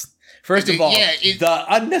sequence. First of all, the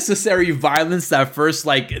unnecessary violence that first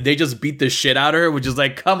like they just beat the shit out of her, which is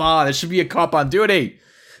like, come on, there should be a cop on duty.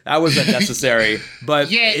 That was unnecessary, but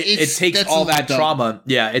it takes all that trauma.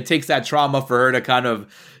 Yeah, it takes that trauma for her to kind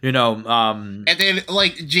of, and then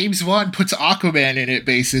like James Wan puts Aquaman in it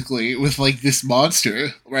basically with like this monster,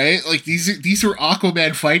 right? Like these are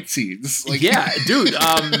Aquaman fight scenes. Like, yeah, dude.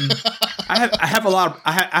 I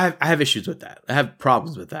have issues with that. I have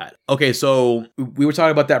problems with that. Okay, so we were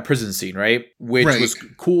talking about that prison scene, right? Which was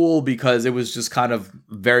cool because it was just kind of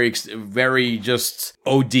very, very just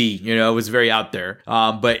OD. It was very out there.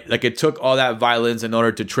 But like it took all that violence in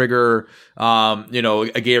order to trigger,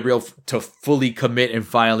 a Gabriel to fully commit and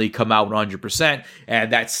finally come out 100%.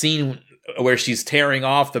 And that scene where she's tearing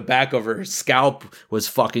off the back of her scalp was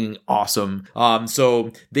fucking awesome.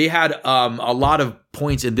 So they had a lot of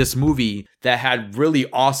points in this movie that had really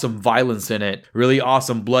awesome violence in it, really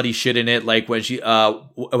awesome bloody shit in it, like when she's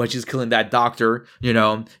killing that doctor,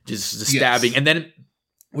 just stabbing. And then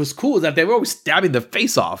what's cool is that they were always stabbing the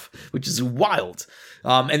face off, which is wild.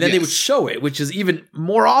 And then they would show it, which is even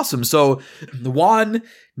more awesome. So Juan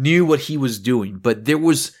knew what he was doing, but there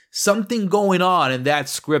was something going on in that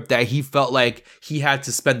script that he felt like he had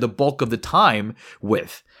to spend the bulk of the time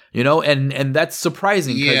with, and that's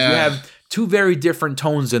surprising because you have two very different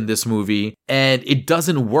tones in this movie and it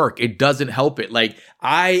doesn't work. It doesn't help it. Like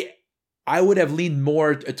I would have leaned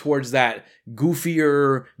more towards that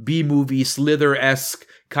goofier B-movie Slither-esque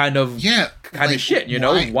kind of shit,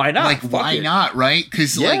 why not? Like, why not, right?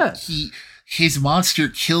 Because like his monster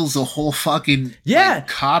kills a whole fucking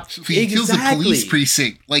cop. He kills a police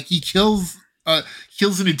precinct. Like he kills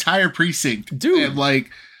an entire precinct, dude. And like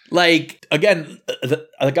like, again,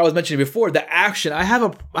 like I was mentioning before, the action, I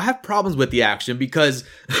have problems with the action because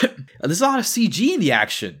there's a lot of CG in the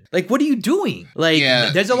action. Like, what are you doing? Like,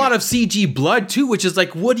 there's a lot of CG blood too, which is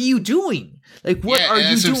like, what are you doing? Like, what are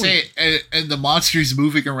you doing? And the monster's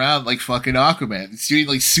moving around like fucking Aquaman. It's doing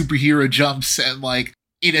like superhero jumps, and like,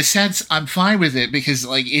 in a sense, I'm fine with it because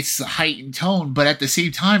like it's the heightened tone, but at the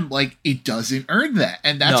same time, like, it doesn't earn that,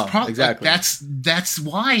 and that's probably exactly. Like, that's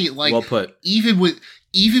why, like, well put. Even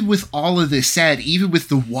with all of this said, even with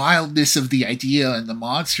the wildness of the idea and the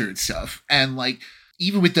monster and stuff, and like,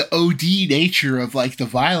 even with the OD nature of like the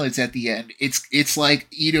violence at the end, it's like,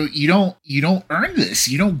 you don't earn this.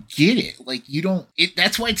 You don't get it. Like,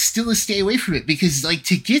 that's why it's still a stay away from it, because like,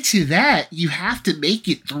 to get to that, you have to make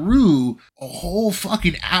it through a whole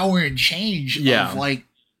fucking hour and change of like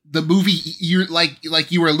the movie you're like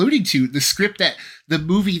you were alluding to, the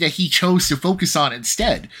movie that he chose to focus on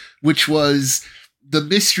instead, which was the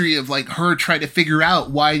mystery of like her trying to figure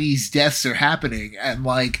out why these deaths are happening, and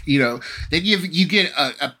like, then you get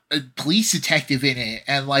a police detective in it,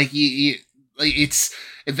 and like it's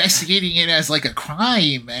investigating it as like a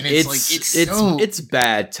crime, and it's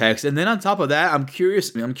bad text. And then on top of that, I'm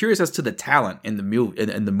curious as to the talent in the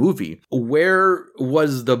movie. Where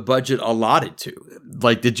was the budget allotted to?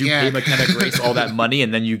 Like, did you pay McKenna Grace all that money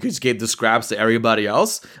and then you just gave the scraps to everybody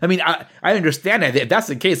else? I mean, I understand that. If that's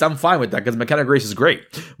the case, I'm fine with that because McKenna Grace is great.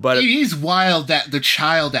 But it is wild that the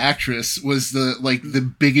child actress was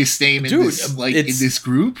the biggest name in this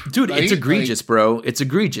group. Dude, right? It's egregious, bro. It's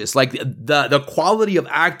egregious. Like, the quality of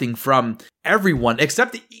acting from everyone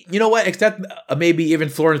except maybe even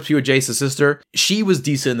Florence Pugh Jace's sister. She was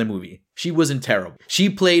decent in the movie. She wasn't terrible. She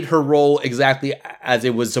played her role exactly as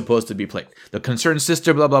it was supposed to be played. The concerned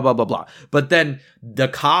sister, blah, blah, blah, blah, blah. But then the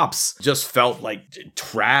cops just felt like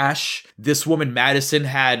trash. This woman, Madison,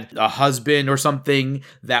 had a husband or something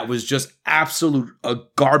that was just a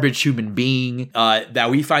garbage human being. That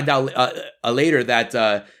we find out later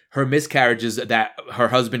that her miscarriages that her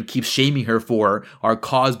husband keeps shaming her for are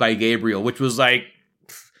caused by Gabriel, which was like,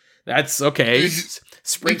 that's okay.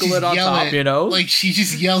 Sprinkle it on top, Like, she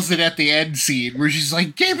just yells it at the end scene where she's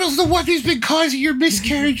like, Gabriel's the one who's been causing your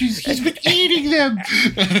miscarriages. He's been eating them.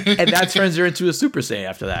 And that turns her into a Super Saiyan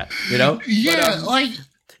after that,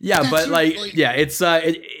 Yeah,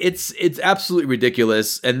 it's absolutely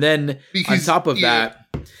ridiculous. And then on top of that,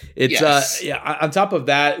 on top of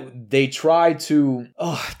that, they try to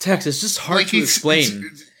Tex, it's just hard to explain.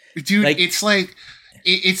 Dude, it's like,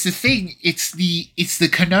 it's the thing. It's the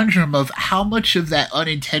conundrum of how much of that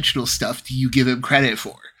unintentional stuff do you give him credit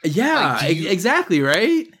for? Yeah, exactly,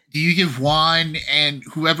 right? Do you give Juan and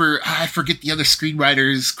whoever, I forget the other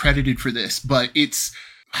screenwriters credited for this, but it's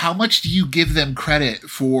how much do you give them credit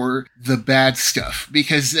for the bad stuff?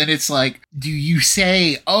 Because then it's like, do you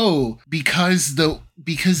say, because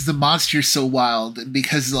the monster's so wild and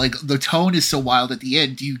because like the tone is so wild at the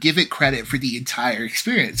end, do you give it credit for the entire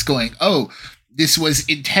experience? Going, this was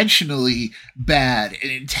intentionally bad and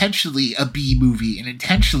intentionally a B movie and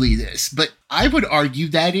intentionally this. But I would argue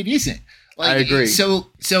that it isn't. I agree. So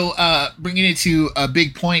bringing it to a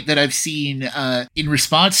big point that I've seen in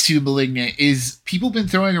response to Malignant is people been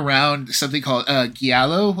throwing around something called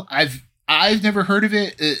giallo. I've never heard of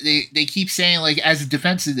it. They keep saying, like, as a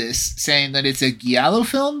defense of this, saying that it's a giallo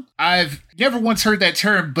film. I've never once heard that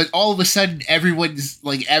term, but all of a sudden everyone's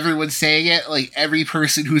saying it. Like, every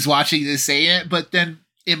person who's watching this saying it. But then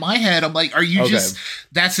in my head, I'm like, are you just,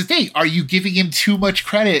 that's the thing. Are you giving him too much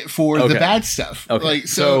credit for the bad stuff? Okay. Like,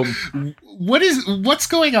 so what's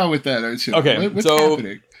going on with that, Archie? Okay. What's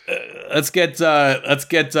happening? Let's get a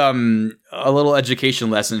little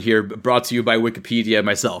education lesson here, brought to you by Wikipedia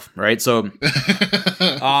myself, right? So,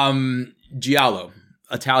 giallo,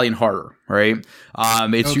 Italian horror, right?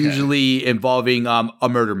 It's usually involving a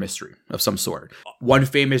murder mystery of some sort. One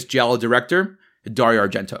famous giallo director, Dario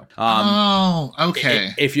Argento.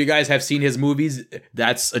 If you guys have seen his movies,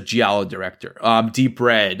 that's a giallo director. Deep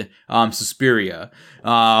Red, Suspiria,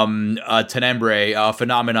 Tenebrae,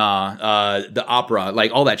 Phenomena, the opera,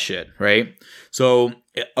 like all that shit, right? So,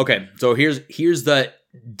 so here's the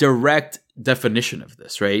direct definition of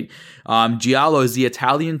this, right? Giallo is the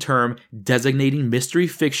Italian term designating mystery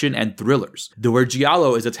fiction and thrillers. The word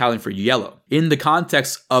giallo is Italian for yellow. In the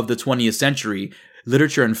context of the 20th century,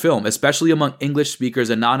 literature and film, especially among English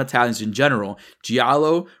speakers and non-Italians in general,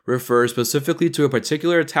 giallo refers specifically to a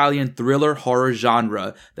particular Italian thriller horror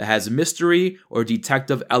genre that has mystery or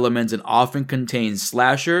detective elements and often contains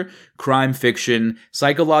slasher, crime fiction,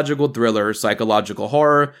 psychological thriller, psychological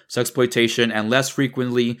horror, sexploitation, and less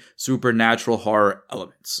frequently supernatural horror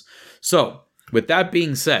elements. So, with that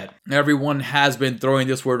being said, everyone has been throwing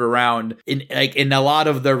this word around in a lot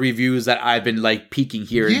of the reviews that I've been like peeking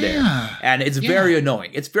here and there. And it's very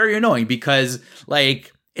annoying. It's very annoying because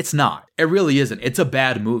like it's not. It really isn't. It's a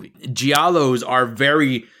bad movie. Giallos are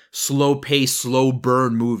very slow pace, slow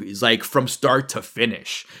burn movies, like from start to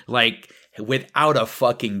finish. Like without a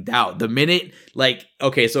fucking doubt. The minute like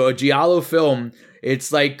okay, so a Giallo film,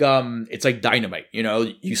 it's like dynamite, you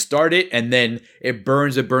know, you start it and then it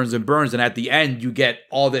burns, and at the end you get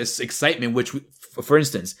all this excitement, which for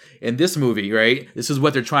instance, in this movie, right, this is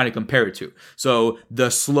what they're trying to compare it to. So the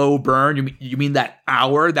slow burn, you mean that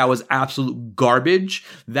hour that was absolute garbage?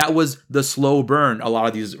 That was the slow burn a lot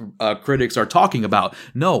of these critics are talking about.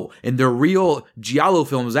 No, in the real Giallo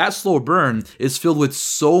films, that slow burn is filled with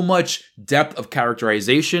so much depth of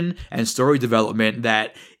characterization and story development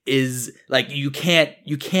that is like you can't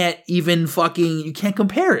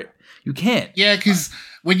compare it. You can't. Yeah, because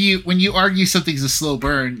when you argue something's a slow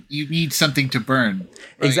burn, you need something to burn.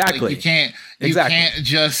 Right? Exactly. Like you can't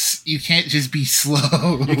just be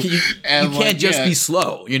slow. You can't just be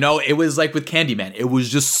slow. You know, it was like with Candyman. It was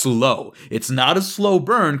just slow. It's not a slow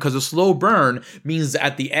burn because a slow burn means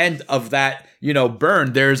at the end of that, you know,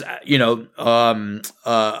 burn, there's a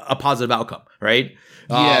positive outcome, right?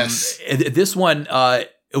 Yes. This one,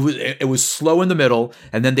 it was slow in the middle,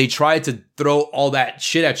 and then they tried to throw all that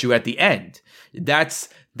shit at you at the end. That's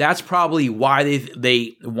probably why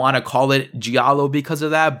they want to call it Giallo because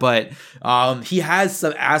of that. But he has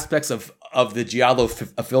some aspects of the Giallo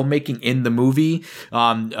filmmaking in the movie.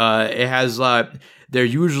 It has they're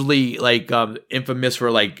usually like infamous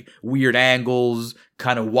for like weird angles,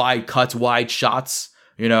 kind of wide cuts, wide shots.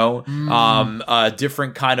 You know,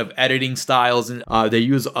 different kind of editing styles, and they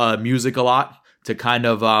use music a lot to kind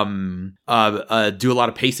of do a lot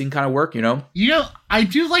of pacing kind of work, you know? You know, I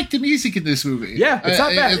do like the music in this movie. Yeah, it's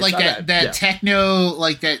not bad. Like that techno,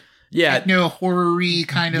 like that techno horror-y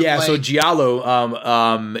kind of so Giallo,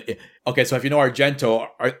 okay, so if you know Argento,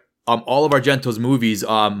 all of Argento's movies,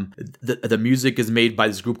 the music is made by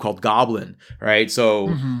this group called Goblin, right?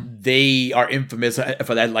 So they are infamous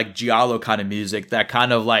for that like Giallo kind of music, that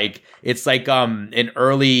kind of like, it's like an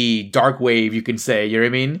early dark wave, you can say, you know what I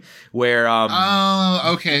mean? Where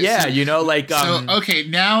okay. Yeah, so, you know, like so okay,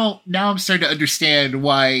 now I'm starting to understand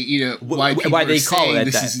why, you know, why they call it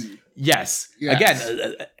that. Yes.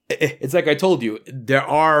 Again, it's like I told you, there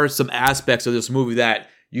are some aspects of this movie that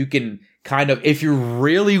you can kind of, if you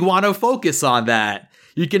really want to focus on that,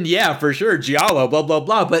 you can, for sure, Giallo, blah, blah,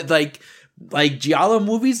 blah. But like Giallo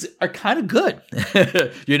movies are kind of good,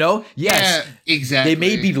 you know? Yes, yeah, exactly. They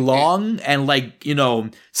may be long and like, you know,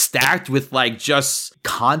 stacked with like just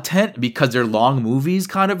content because they're long movies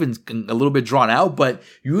kind of and a little bit drawn out, but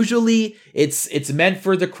usually it's meant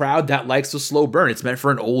for the crowd that likes the slow burn. It's meant for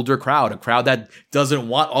an older crowd, a crowd that doesn't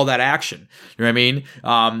want all that action. You know what I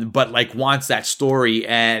mean? But like wants that story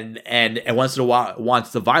and once in a while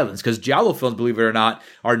wants the violence, because Giallo films, believe it or not,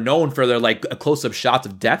 are known for their like close-up shots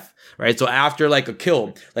of death. Right, so after like a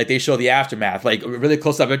kill, like they show the aftermath, like really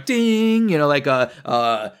close up, a ding, you know, like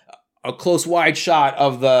a close wide shot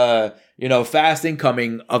of the, you know, fast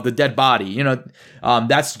incoming of the dead body, you know,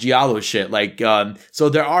 that's Giallo shit. Like, so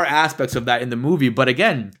there are aspects of that in the movie, but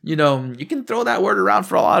again, you know, you can throw that word around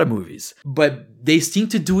for a lot of movies, but they seem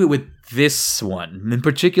to do it with this one in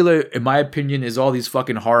particular, in my opinion, is all these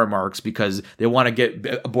fucking horror marks because they want to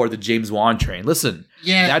get aboard the James Wan train. Listen,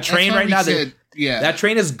 that train right now, that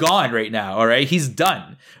train is gone right now. All right, he's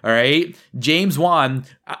done. All right, James Wan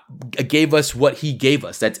gave us what he gave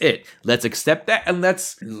us. That's it. Let's accept that and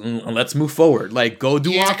let's move forward. Like, go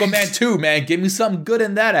do Aquaman 2, man. Give me something good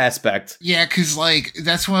in that aspect. Yeah, because like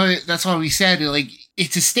that's why we said like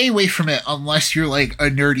it's to stay away from it unless you're like a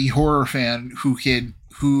nerdy horror fan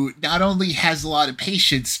who not only has a lot of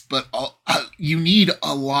patience, but you need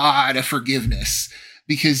a lot of forgiveness.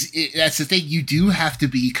 Because that's the thing, you do have to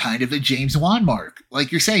be kind of a James Wan mark,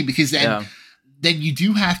 like you're saying, because then you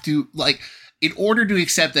do have to, like, in order to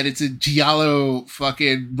accept that it's a Giallo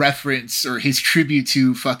fucking reference or his tribute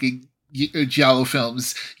to fucking Giallo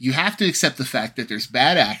films, you have to accept the fact that there's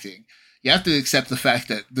bad acting. You have to accept the fact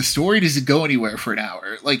that the story doesn't go anywhere for an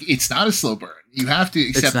hour. Like, it's not a slow burn. You have to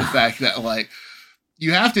accept the fact that, like,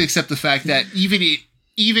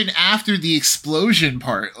 even after the explosion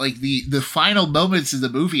part, like the final moments of the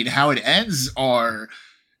movie and how it ends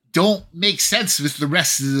don't make sense with the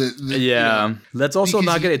rest of the you know, let's also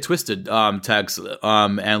not get it twisted, Tex,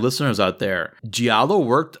 and listeners out there. Giallo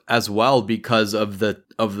worked as well because of the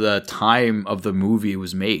of the time of the movie it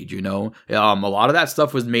was made, you know? A lot of that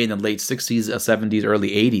stuff was made in the late 60s, 70s, early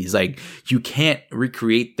 80s. Like, you can't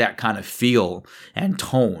recreate that kind of feel and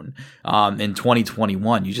tone in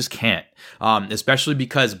 2021. You just can't. Especially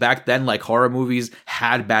because back then, like, horror movies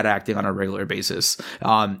had bad acting on a regular basis.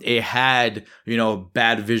 It had, you know,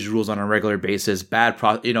 bad visuals on a regular basis, bad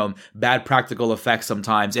practical effects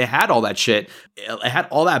sometimes. It had all that shit. It had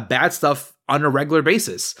all that bad stuff on a regular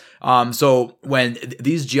basis. So when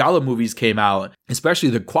these Giallo movies came out, especially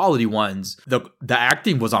the quality ones, the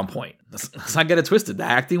acting was on point. Let's not get it twisted. The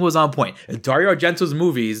acting was on point. Dario Argento's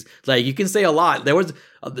movies, like, you can say a lot.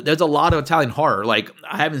 There's a lot of Italian horror. Like,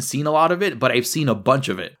 I haven't seen a lot of it, but I've seen a bunch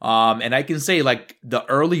of it. And I can say, like, the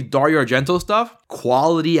early Dario Argento stuff,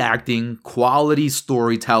 quality acting, quality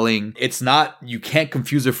storytelling. It's not, you can't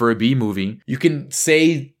confuse it for a B movie. You can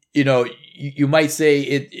say, you know, you might say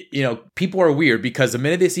it, you know, people are weird because the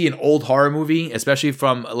minute they see an old horror movie, especially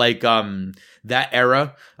from like that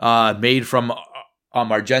era, made from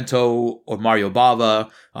Argento or Mario Bava,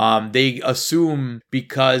 they assume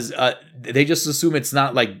because they just assume it's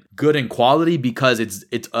not like good in quality because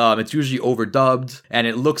it's usually overdubbed and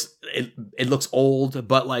it looks old.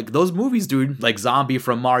 But like those movies, dude, like Zombie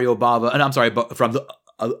from Mario Bava, and I'm sorry, but from the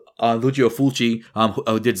Lucio Fulci,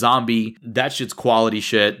 who did Zombie, that shit's quality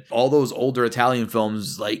shit. All those older Italian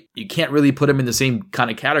films, like, you can't really put them in the same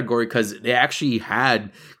kind of category because they actually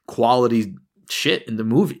had quality shit in the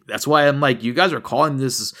movie. That's why I'm like, you guys are calling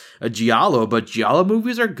this a Giallo, but Giallo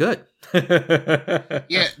movies are good.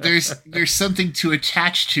 Yeah, there's something to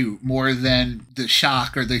attach to more than the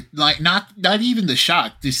shock or the, like, not even the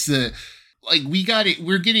shock. Just the, like,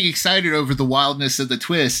 we're getting excited over the wildness of the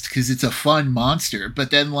twist because it's a fun monster, but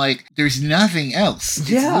then, like, there's nothing else. It's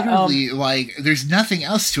literally, like, there's nothing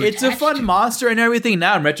else to It's a fun monster and everything.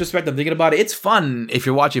 Now, in retrospect, I'm thinking about it. It's fun if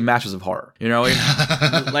you're watching Masters of Horror. You know?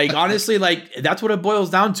 Like, honestly, like, that's what it boils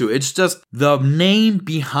down to. It's just the name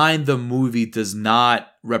behind the movie does not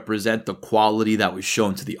represent the quality that was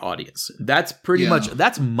shown to the audience. That's pretty much,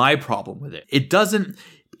 that's my problem with it. It doesn't...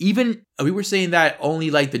 Even, we were saying that only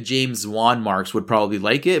like the James Wan marks would probably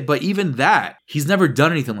like it, but even that, he's never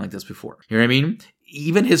done anything like this before. You know what I mean?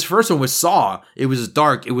 Even his first one was Saw. It was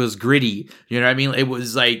dark. It was gritty. You know what I mean? It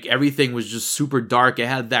was like, everything was just super dark. It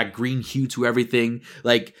had that green hue to everything.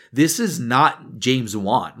 Like, this is not James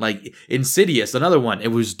Wan. Like, Insidious, another one.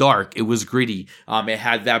 It was dark. It was gritty. It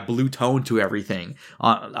had that blue tone to everything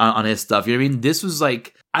on his stuff. You know what I mean? This was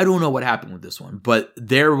like, I don't know what happened with this one, but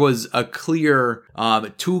there was a clear,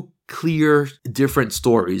 two clear different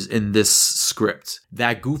stories in this script.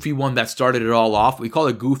 That goofy one that started it all off, we call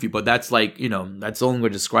it goofy, but that's like, you know, that's the only way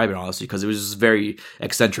to describe it, honestly, because it was just very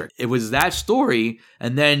eccentric. It was that story,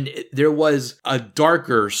 and then there was a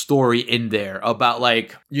darker story in there about,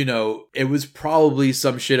 like, you know, it was probably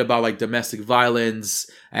some shit about like domestic violence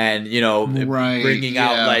and, you know, bringing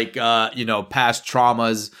out like, you know, past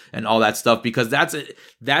traumas and all that stuff, because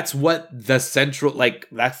that's what the central, like,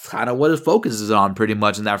 that's kind of what it focuses on pretty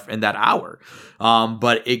much in that hour.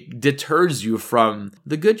 But it deters you from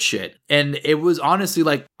the good shit. And it was honestly,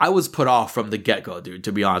 like, I was put off from the get-go, dude,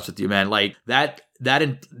 to be honest with you, man. Like,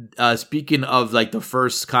 speaking of like the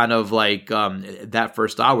first kind of like, that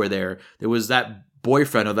first hour there was that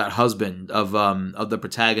boyfriend of that husband of the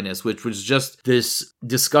protagonist, which was just this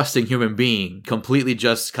disgusting human being, completely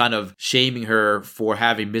just kind of shaming her for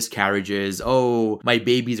having miscarriages. Oh, my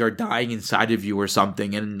babies are dying inside of you or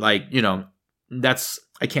something. And like, you know,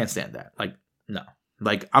 I can't stand that. Like, no.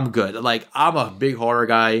 Like, I'm good. Like, I'm a big horror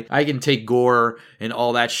guy. I can take gore and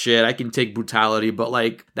all that shit. I can take brutality, but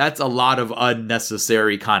like, that's a lot of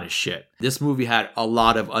unnecessary kind of shit. This movie had a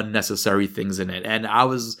lot of unnecessary things in it. And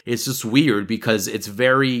it's just weird because it's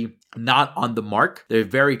very not on the mark. They're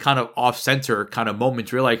very kind of off-center kind of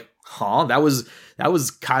moments. You're like, huh, that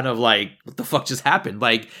was kind of like, what the fuck just happened?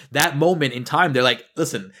 Like, that moment in time, they're like,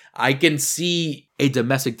 listen, I can see a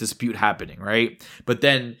domestic dispute happening, right? But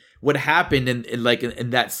then what happened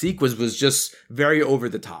in that sequence was just very over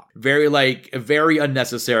the top, very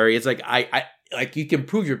unnecessary. It's like, I like, you can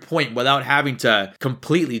prove your point without having to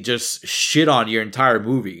completely just shit on your entire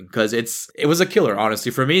movie, because it was a killer,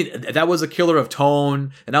 honestly. For me, that was a killer of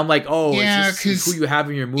tone, and I'm like, oh, yeah, it's just who you have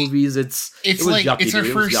in your movies. It was like,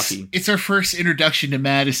 yucky, it's our first introduction to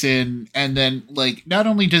Madison, and then, like, not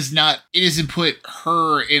only it doesn't put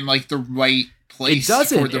her in like the right place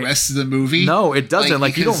for the rest of the movie. No, it doesn't.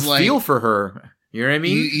 Like, you don't feel for her. You know what I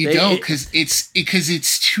mean? You don't, because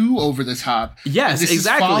it's too over the top. Yes,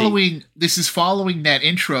 exactly. This is following that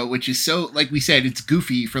intro, which is so, like we said, it's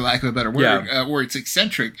goofy, for lack of a better word, or it's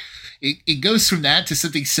eccentric. It goes from that to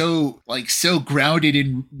something so grounded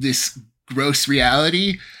in this gross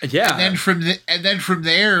reality. Yeah. And then from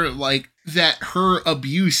there, like, that her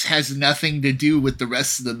abuse has nothing to do with the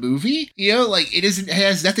rest of the movie. You know, like, it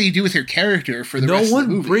has nothing to do with her character for the rest of the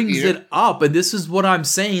movie. No one brings it up, and this is what I'm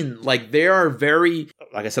saying. Like, they are very,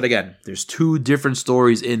 like I said again, there's two different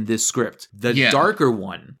stories in this script. The darker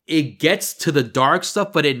one, it gets to the dark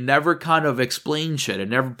stuff, but it never kind of explains shit. It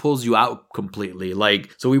never pulls you out completely.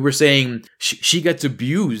 Like, so we were saying she gets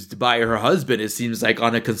abused by her husband, it seems like,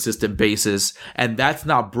 on a consistent basis, and that's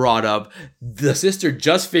not brought up. The sister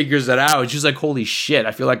just figures it out. She's like, holy shit,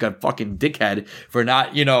 I feel like a fucking dickhead for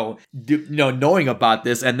not, knowing about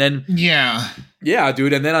this. And then yeah,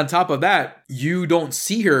 dude. And then on top of that, you don't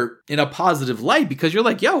see her in a positive light because you're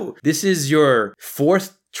like, yo, this is your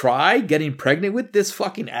fourth try getting pregnant with this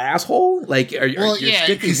fucking asshole. Like, you're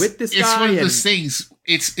sticking with this guy. It's one of those things.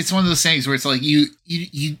 It's one of those things where it's like you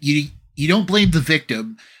don't blame the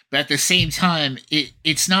victim. But at the same time,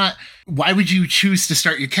 it's not. Why would you choose to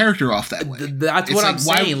start your character off that way? That's what I'm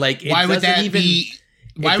saying. Like, why would that be?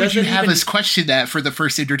 Why would you have us question that for the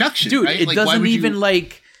first introduction? Dude, right? It doesn't even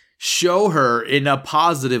show her in a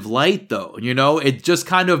positive light, though. You know, it just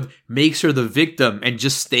kind of makes her the victim and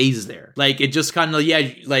just stays there. Like, it just kind of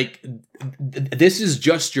this is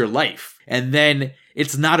just your life, and then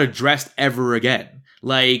it's not addressed ever again.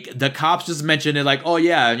 Like, the cops just mentioned it, like, oh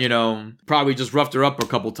yeah, probably just roughed her up a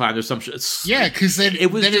couple times or some shit. Yeah, because then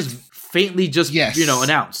it was just faintly just,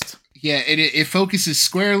 announced. Yeah, and it focuses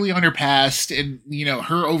squarely on her past and,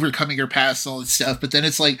 her overcoming her past and all this stuff. But then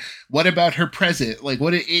it's like, what about her present? Like,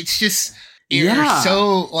 it's just,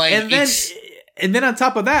 so, like, and then on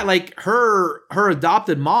top of that, like, her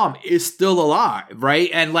adopted mom is still alive, right?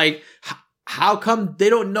 And, like, how come they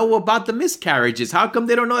don't know about the miscarriages? How come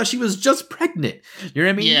they don't know that she was just pregnant? You know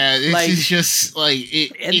what I mean? Yeah, this is just like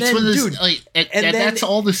it's one of those, like, and that's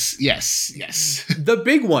all this. Yes. The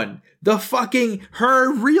big one,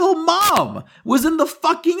 her real mom was in the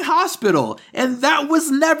fucking hospital, and that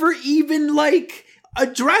was never even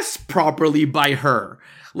addressed properly by her.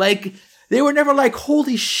 Like, they were never like,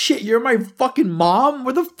 holy shit, you're my fucking mom?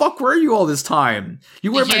 Where the fuck were you all this time?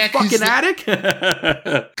 You were in my fucking attic?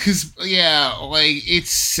 Because, it's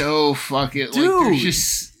so fucking... Dude, there's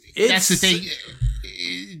just... That's the thing.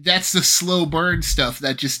 That's the slow burn stuff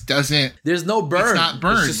that just doesn't... There's no burn. It's not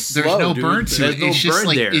burn. There's no burn to it. It's just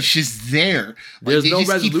there. It's just there. There's no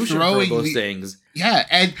resolution for those things. Yeah,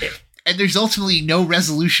 and there's ultimately no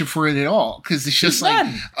resolution for it at all. Because it's just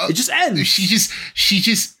it just ends. She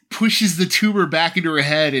just pushes the tumor back into her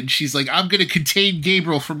head, and she's like, I'm going to contain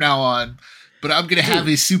Gabriel from now on, but I'm going to have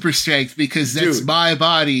his super strength because that's my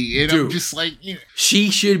body. And I'm just like,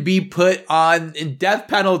 she should be put on death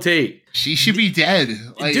penalty. She should be dead.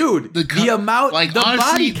 Like, the amount, the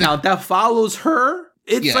honestly, body count that follows her,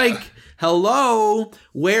 it's like, hello,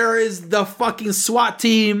 where is the fucking SWAT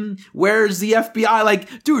team? Where's the FBI?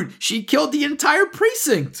 Like, dude, she killed the entire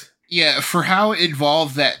precinct. Yeah, for how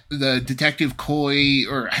involved that the detective Coy,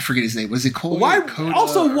 or I forget his name, was it Coy? Why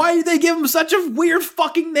did they give him such a weird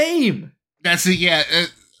fucking name? That's it. Yeah,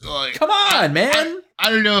 come on, man. I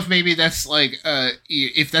don't know if maybe that's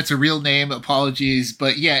if that's a real name. Apologies,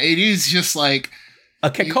 but yeah, it is just like a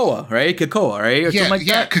Kekoa, right? Kekoa, right? Or something like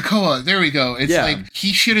that. Kekoa. There we go. It's like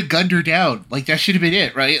he should have gunned her down. Like, that should have been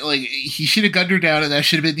it, right? Like, he should have gunned her down, and that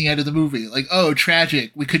should have been the end of the movie. Like, oh,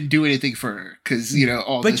 tragic. We couldn't do anything for her because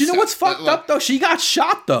all. But you know what's fucked up though? She got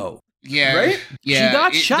shot though. Yeah. Right. Yeah.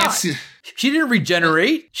 She got shot. She didn't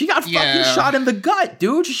regenerate. She got fucking shot in the gut,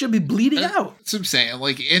 dude. She should be bleeding out. That's what I'm saying.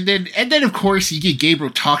 Like, and then of course you get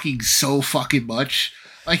Gabriel talking so fucking much.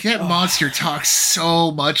 Like, that monster talks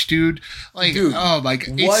so much, dude. Like, dude, oh my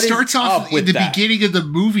god. It starts off in the beginning of the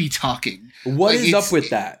movie talking. What is up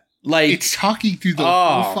with that? Like, it's talking through the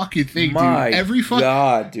whole fucking thing, dude.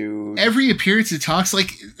 God, dude. Every appearance it talks.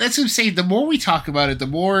 Like, that's what I'm saying. The more we talk about it, the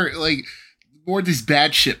more this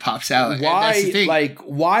bad shit pops out.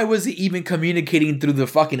 Why was he even communicating through the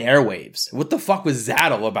fucking airwaves? What the fuck was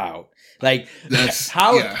that all about? Like,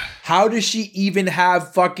 how does she even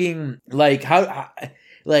have fucking,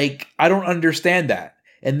 I don't understand that.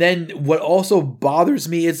 And then what also bothers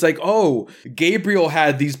me, it's like, oh, Gabriel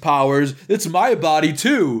had these powers. It's my body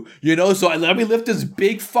too, So let me lift this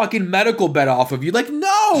big fucking medical bed off of you. Like,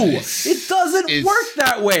 no, it doesn't work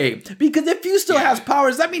that way. Because if you still has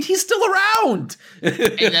powers, that means he's still around.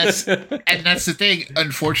 and that's the thing.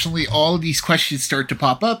 Unfortunately, all of these questions start to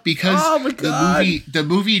pop up because the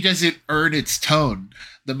movie doesn't earn its tone.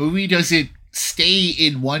 The movie doesn't stay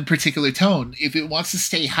in one particular tone. If it wants to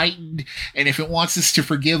stay heightened, and if it wants us to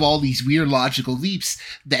forgive all these weird logical leaps,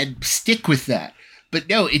 then stick with that. But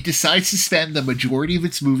no, it decides to spend the majority of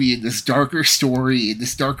its movie in this darker story, in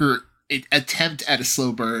this darker attempt at a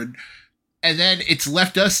slow burn. And then it's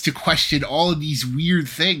left us to question all of these weird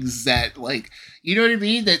things that, like, you know what I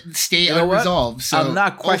mean? That stay unresolved. So I'm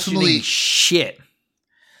not questioning shit.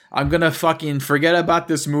 I'm going to fucking forget about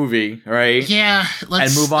this movie, right? Yeah.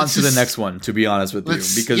 And move on to the next one, to be honest with you.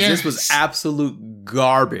 Because this was absolute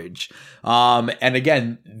garbage. And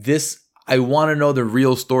again, I want to know the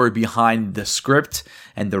real story behind the script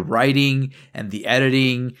and the writing and the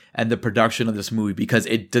editing and the production of this movie, because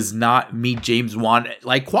it does not meet James Wan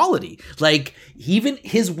like quality. Like, even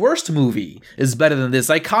his worst movie is better than this.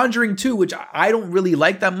 Like Conjuring 2, which I don't really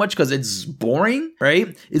like that much because it's boring,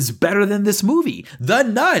 right? Is better than this movie. The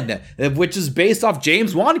Nun, which is based off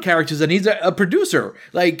James Wan characters and he's a producer,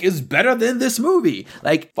 like, is better than this movie.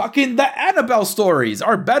 Like, fucking the Annabelle stories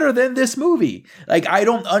are better than this movie. Like, I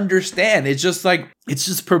don't understand. It's just like, it's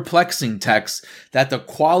just perplexing, Tex, that the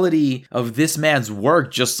quality of this man's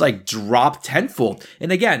work just like dropped tenfold.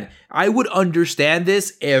 And again, I would understand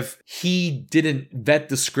this if he didn't vet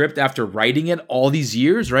the script after writing it all these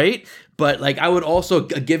years, right? But like, I would also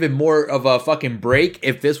give him more of a fucking break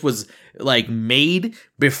if this was like made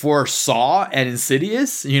before Saw and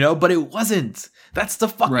Insidious, you know, but it wasn't. That's the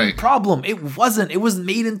fucking problem. It wasn't. It was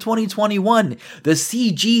made in 2021. The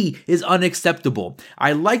CG is unacceptable.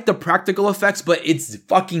 I like the practical effects, but it's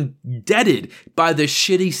fucking deaded by the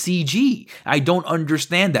shitty CG. I don't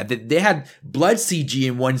understand that. They had blood CG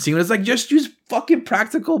in one scene. It's like, just use fucking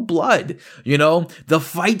practical blood, you know? The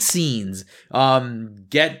fight scenes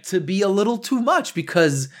get to be a little too much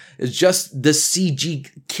because it's just the CG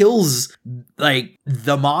kills like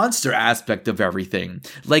the monster aspect of everything.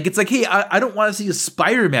 Like, it's like, hey, I don't want to see a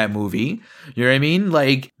Spider-Man movie, you know what I mean?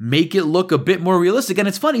 Like, make it look a bit more realistic. And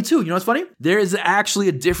it's funny too, you know what's funny? There is actually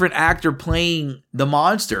a different actor playing the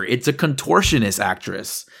monster. It's a contortionist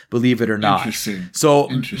actress, believe it or not. Interesting. So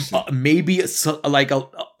maybe it's like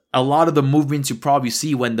a lot of the movements you probably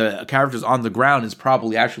see when the character's on the ground is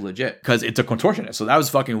probably actually legit because it's a contortionist. So that was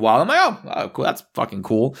fucking wild. I'm like, oh, cool. That's fucking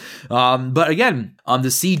cool. But again, the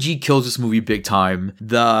CG kills this movie big time.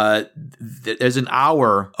 There's an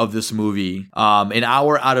hour of this movie, an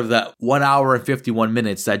hour out of that 1 hour and 51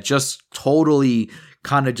 minutes that just totally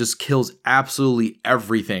kind of just kills absolutely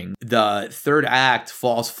everything. The third act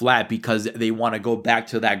falls flat because they want to go back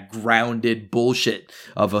to that grounded bullshit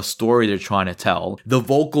of a story they're trying to tell. The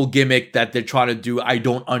vocal gimmick that they're trying to do, I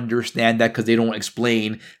don't understand that because they don't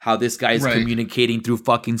explain how this guy is communicating through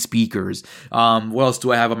fucking speakers. What else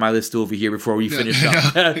do I have on my list over here before we finish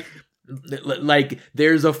up? Like,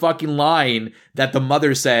 there's a fucking line that the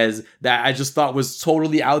mother says that I just thought was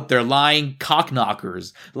totally out there. Lying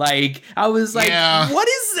cockknockers. Like, I was like, what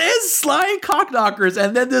is this? Lying cockknockers.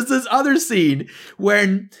 And then there's this other scene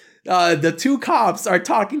where the two cops are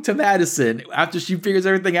talking to Madison after she figures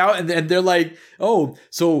everything out, and they're like, oh,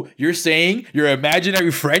 so you're saying your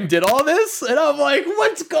imaginary friend did all this? And I'm like,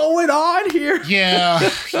 what's going on here?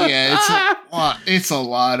 It's a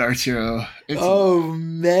lot, Arturo.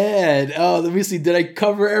 Man. Let me see. Did I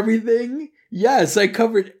cover everything? Yes, I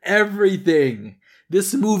covered everything.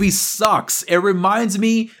 This movie sucks. It reminds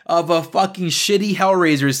me of a fucking shitty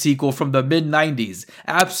Hellraiser sequel from the mid-90s.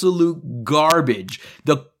 Absolute garbage.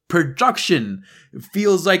 The production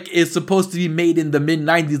feels like it's supposed to be made in the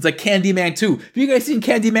mid-90s, like Candyman 2. Have you guys seen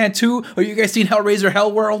Candyman 2? Or you guys seen Hellraiser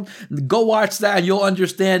Hellworld? Go watch that and you'll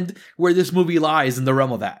understand where this movie lies in the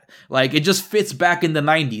realm of that. Like, it just fits back in the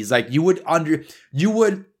 90s. Like,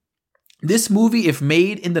 this movie, if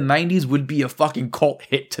made in the 90s, would be a fucking cult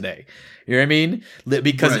hit today. You know what I mean?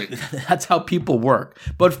 Because that's how people work.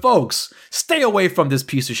 But folks, stay away from this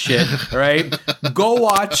piece of shit, all right? Go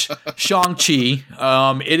watch Shang-Chi.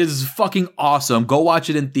 It is fucking awesome. Go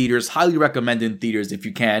watch it in theaters. Highly recommend it in theaters if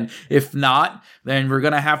you can. If not, then we're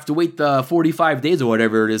going to have to wait the 45 days or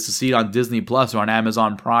whatever it is to see it on Disney Plus or on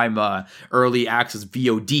Amazon Prime early access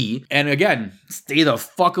VOD. And again, stay the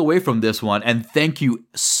fuck away from this one. And thank you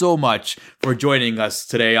so much for joining us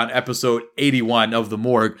today on episode 81 of The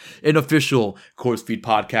Morgue, an official Corpse Feed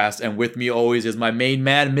podcast. And with me always is my main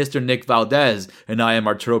man, Mr. Nick Valdez. And I am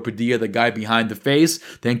Arturo Padilla, the guy behind the face.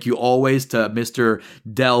 Thank you always to Mr.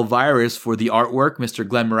 Del Virus for the artwork, Mr.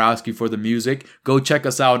 Glenn Morawski for the music. Go check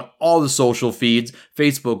us out on all the social feeds,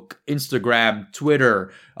 Facebook, Instagram,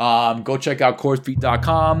 Twitter. Go check out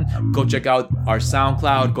CorpseFeed.com. Go check out our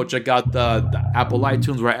SoundCloud. Go check out the Apple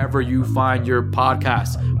iTunes, wherever you find your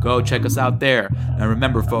podcasts. Go check us out there. And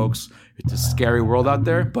remember, folks, it's a scary world out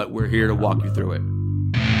there, but we're here to walk you through it.